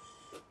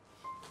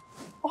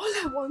 All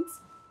I want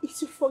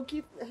is your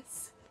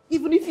forgiveness.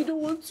 Even if you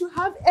don't want to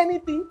have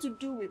anything to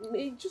do with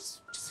me,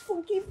 just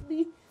forgive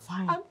me.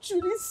 Fine. I'm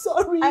truly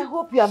sorry. I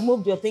hope you have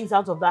moved your things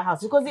out of that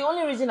house, because the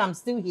only reason I'm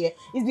still here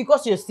is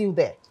because you're still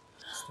there.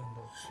 Stand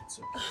up. It's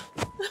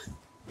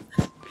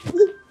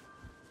okay.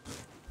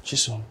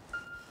 Chisom,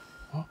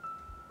 huh?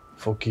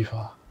 Forgive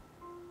her.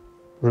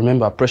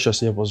 Remember, Precious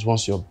here was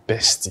once your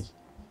bestie.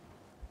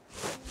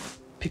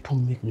 People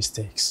make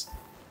mistakes.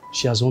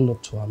 She has owned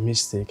up to her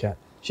mistake and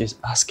she's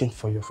asking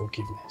for your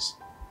forgiveness.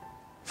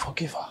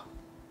 Forgive her.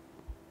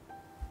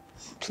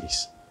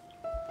 Please.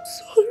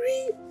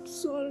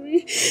 Sorry.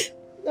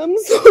 I'm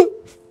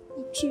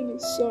truly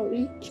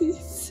sorry.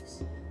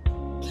 Please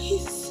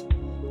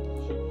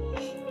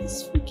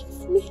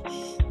forgive me.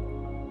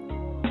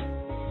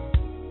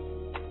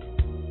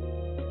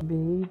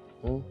 Babe,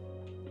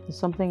 there's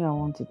something I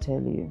want to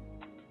tell you.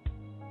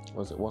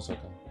 What's up?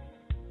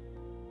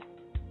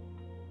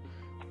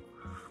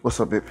 What's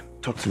up, babe?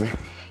 Talk to me.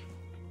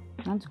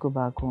 I want to go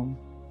back home.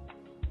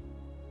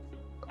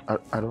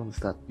 I don't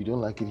understand. You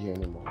don't like it here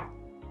anymore?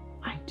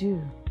 I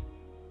do.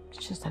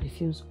 It's just that it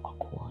feels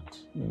awkward,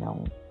 you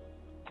know.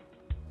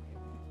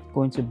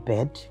 Going to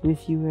bed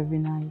with you every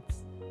night,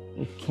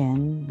 with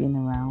Ken being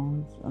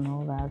around and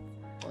all that.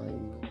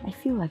 I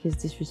feel like it's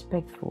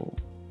disrespectful.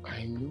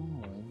 I know,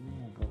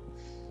 but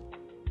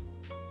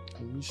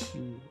I miss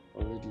you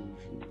already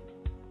if you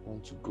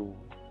want to go.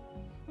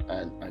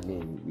 And I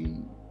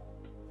mean,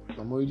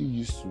 I'm already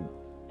used to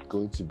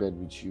going to bed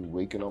with you,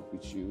 waking up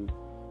with you,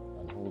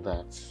 and all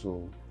that,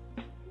 so...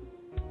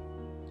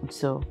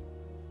 So,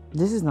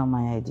 this is not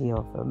my idea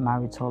of a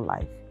marital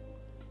life.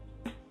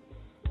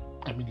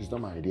 I mean, it's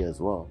not my idea as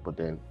well, but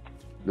then,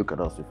 look at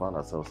us, we found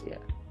ourselves here.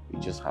 It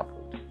just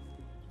happened.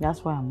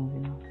 That's why I'm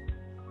moving on.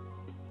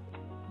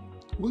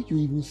 When you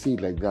even say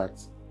it like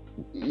that,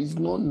 it's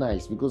not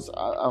nice, because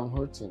I'm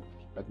hurting.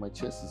 Like, my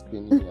chest is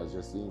paining me as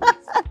you're saying it.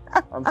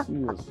 I'm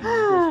serious.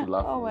 Just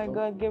laughing. Oh my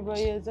God, Gabriel,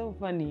 you're so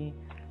funny.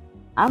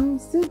 I'm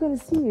still going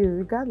to see you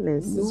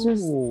regardless.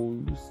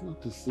 No, it's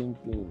not the same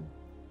thing.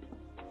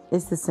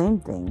 It's the same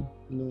thing.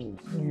 No,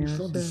 it's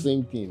not the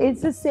same thing.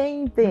 It's the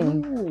same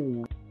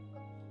thing.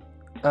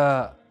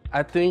 No.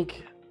 I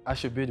think I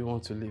should be the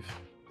one to leave.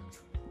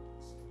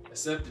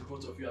 Except the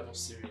both of you are not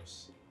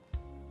serious.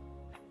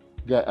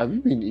 Yeah, have you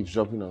been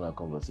eavesdropping on our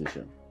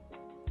conversation?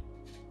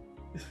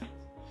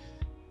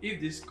 If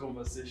this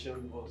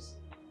conversation was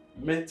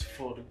meant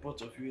for the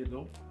both of you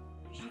alone,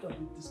 we should have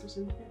been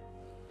discussing it here.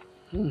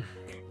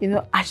 You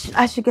know, I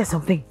should get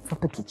something from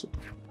the kitchen.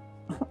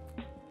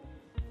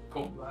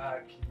 Come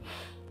back.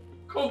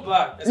 Come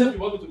back. Except you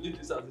want me to leave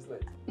this house this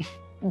night.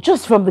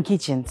 Just from the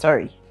kitchen,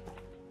 sorry.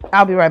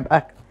 I'll be right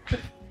back.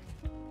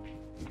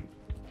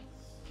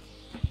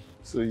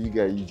 So you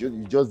guys,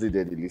 you just did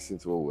that to listen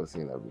to what we were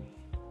saying, Abby.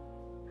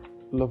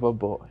 Lover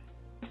boy.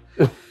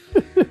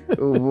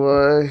 Oh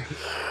boy.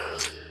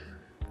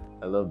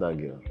 I love that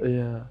girl.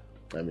 Yeah.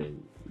 I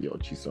mean, your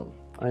Chisom.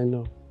 I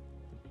know.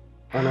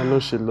 And I know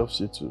she loves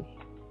you too.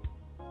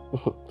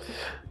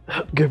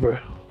 Gabriel,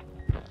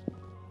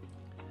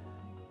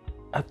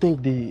 I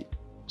think the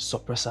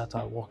suppressors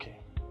are working.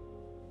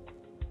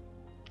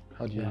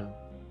 How do you know?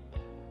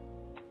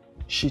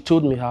 She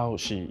told me how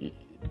she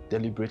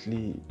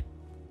deliberately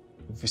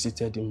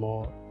visited the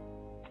mall,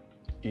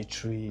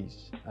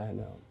 eateries,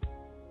 and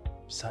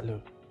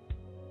saloon.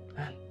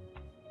 And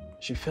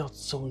she felt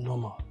so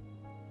normal.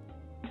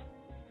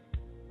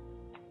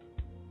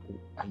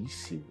 Are you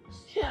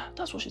serious? Yeah,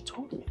 that's what she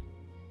told me.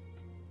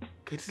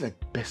 It's like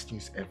best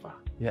news ever.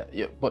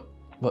 Yeah, but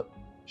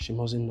she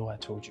mustn't know I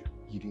told you.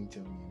 You didn't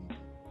tell me anything.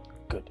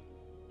 Good.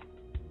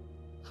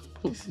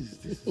 This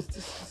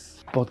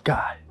is... But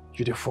guy,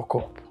 you dey fuck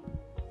up.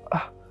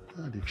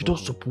 You don't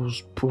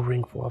suppose put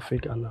ring for her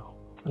finger now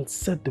and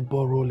set the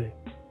ball rolling.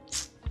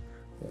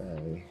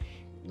 Yeah,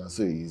 not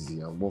so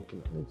easy. I'm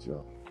working on it,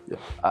 Joe.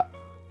 Yeah,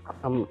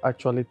 I'm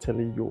actually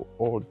telling you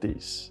all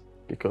this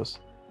because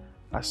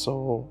I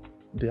saw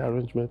the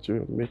arrangement you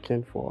were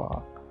making for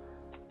her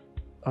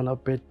on her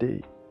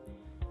birthday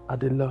at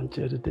the lunch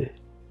the other day.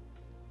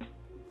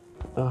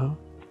 Uh-huh.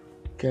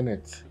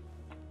 Kenneth,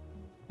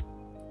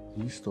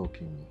 you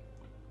stalking me?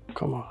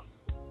 Come on.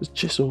 It's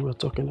Jason we're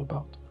talking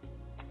about.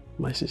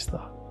 My sister.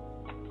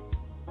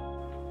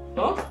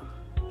 Huh?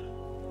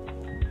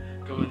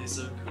 Come on, it's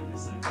so cool.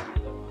 It's so cool.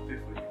 I'm happy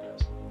for you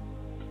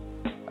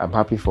guys. I'm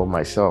happy for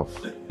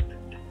myself.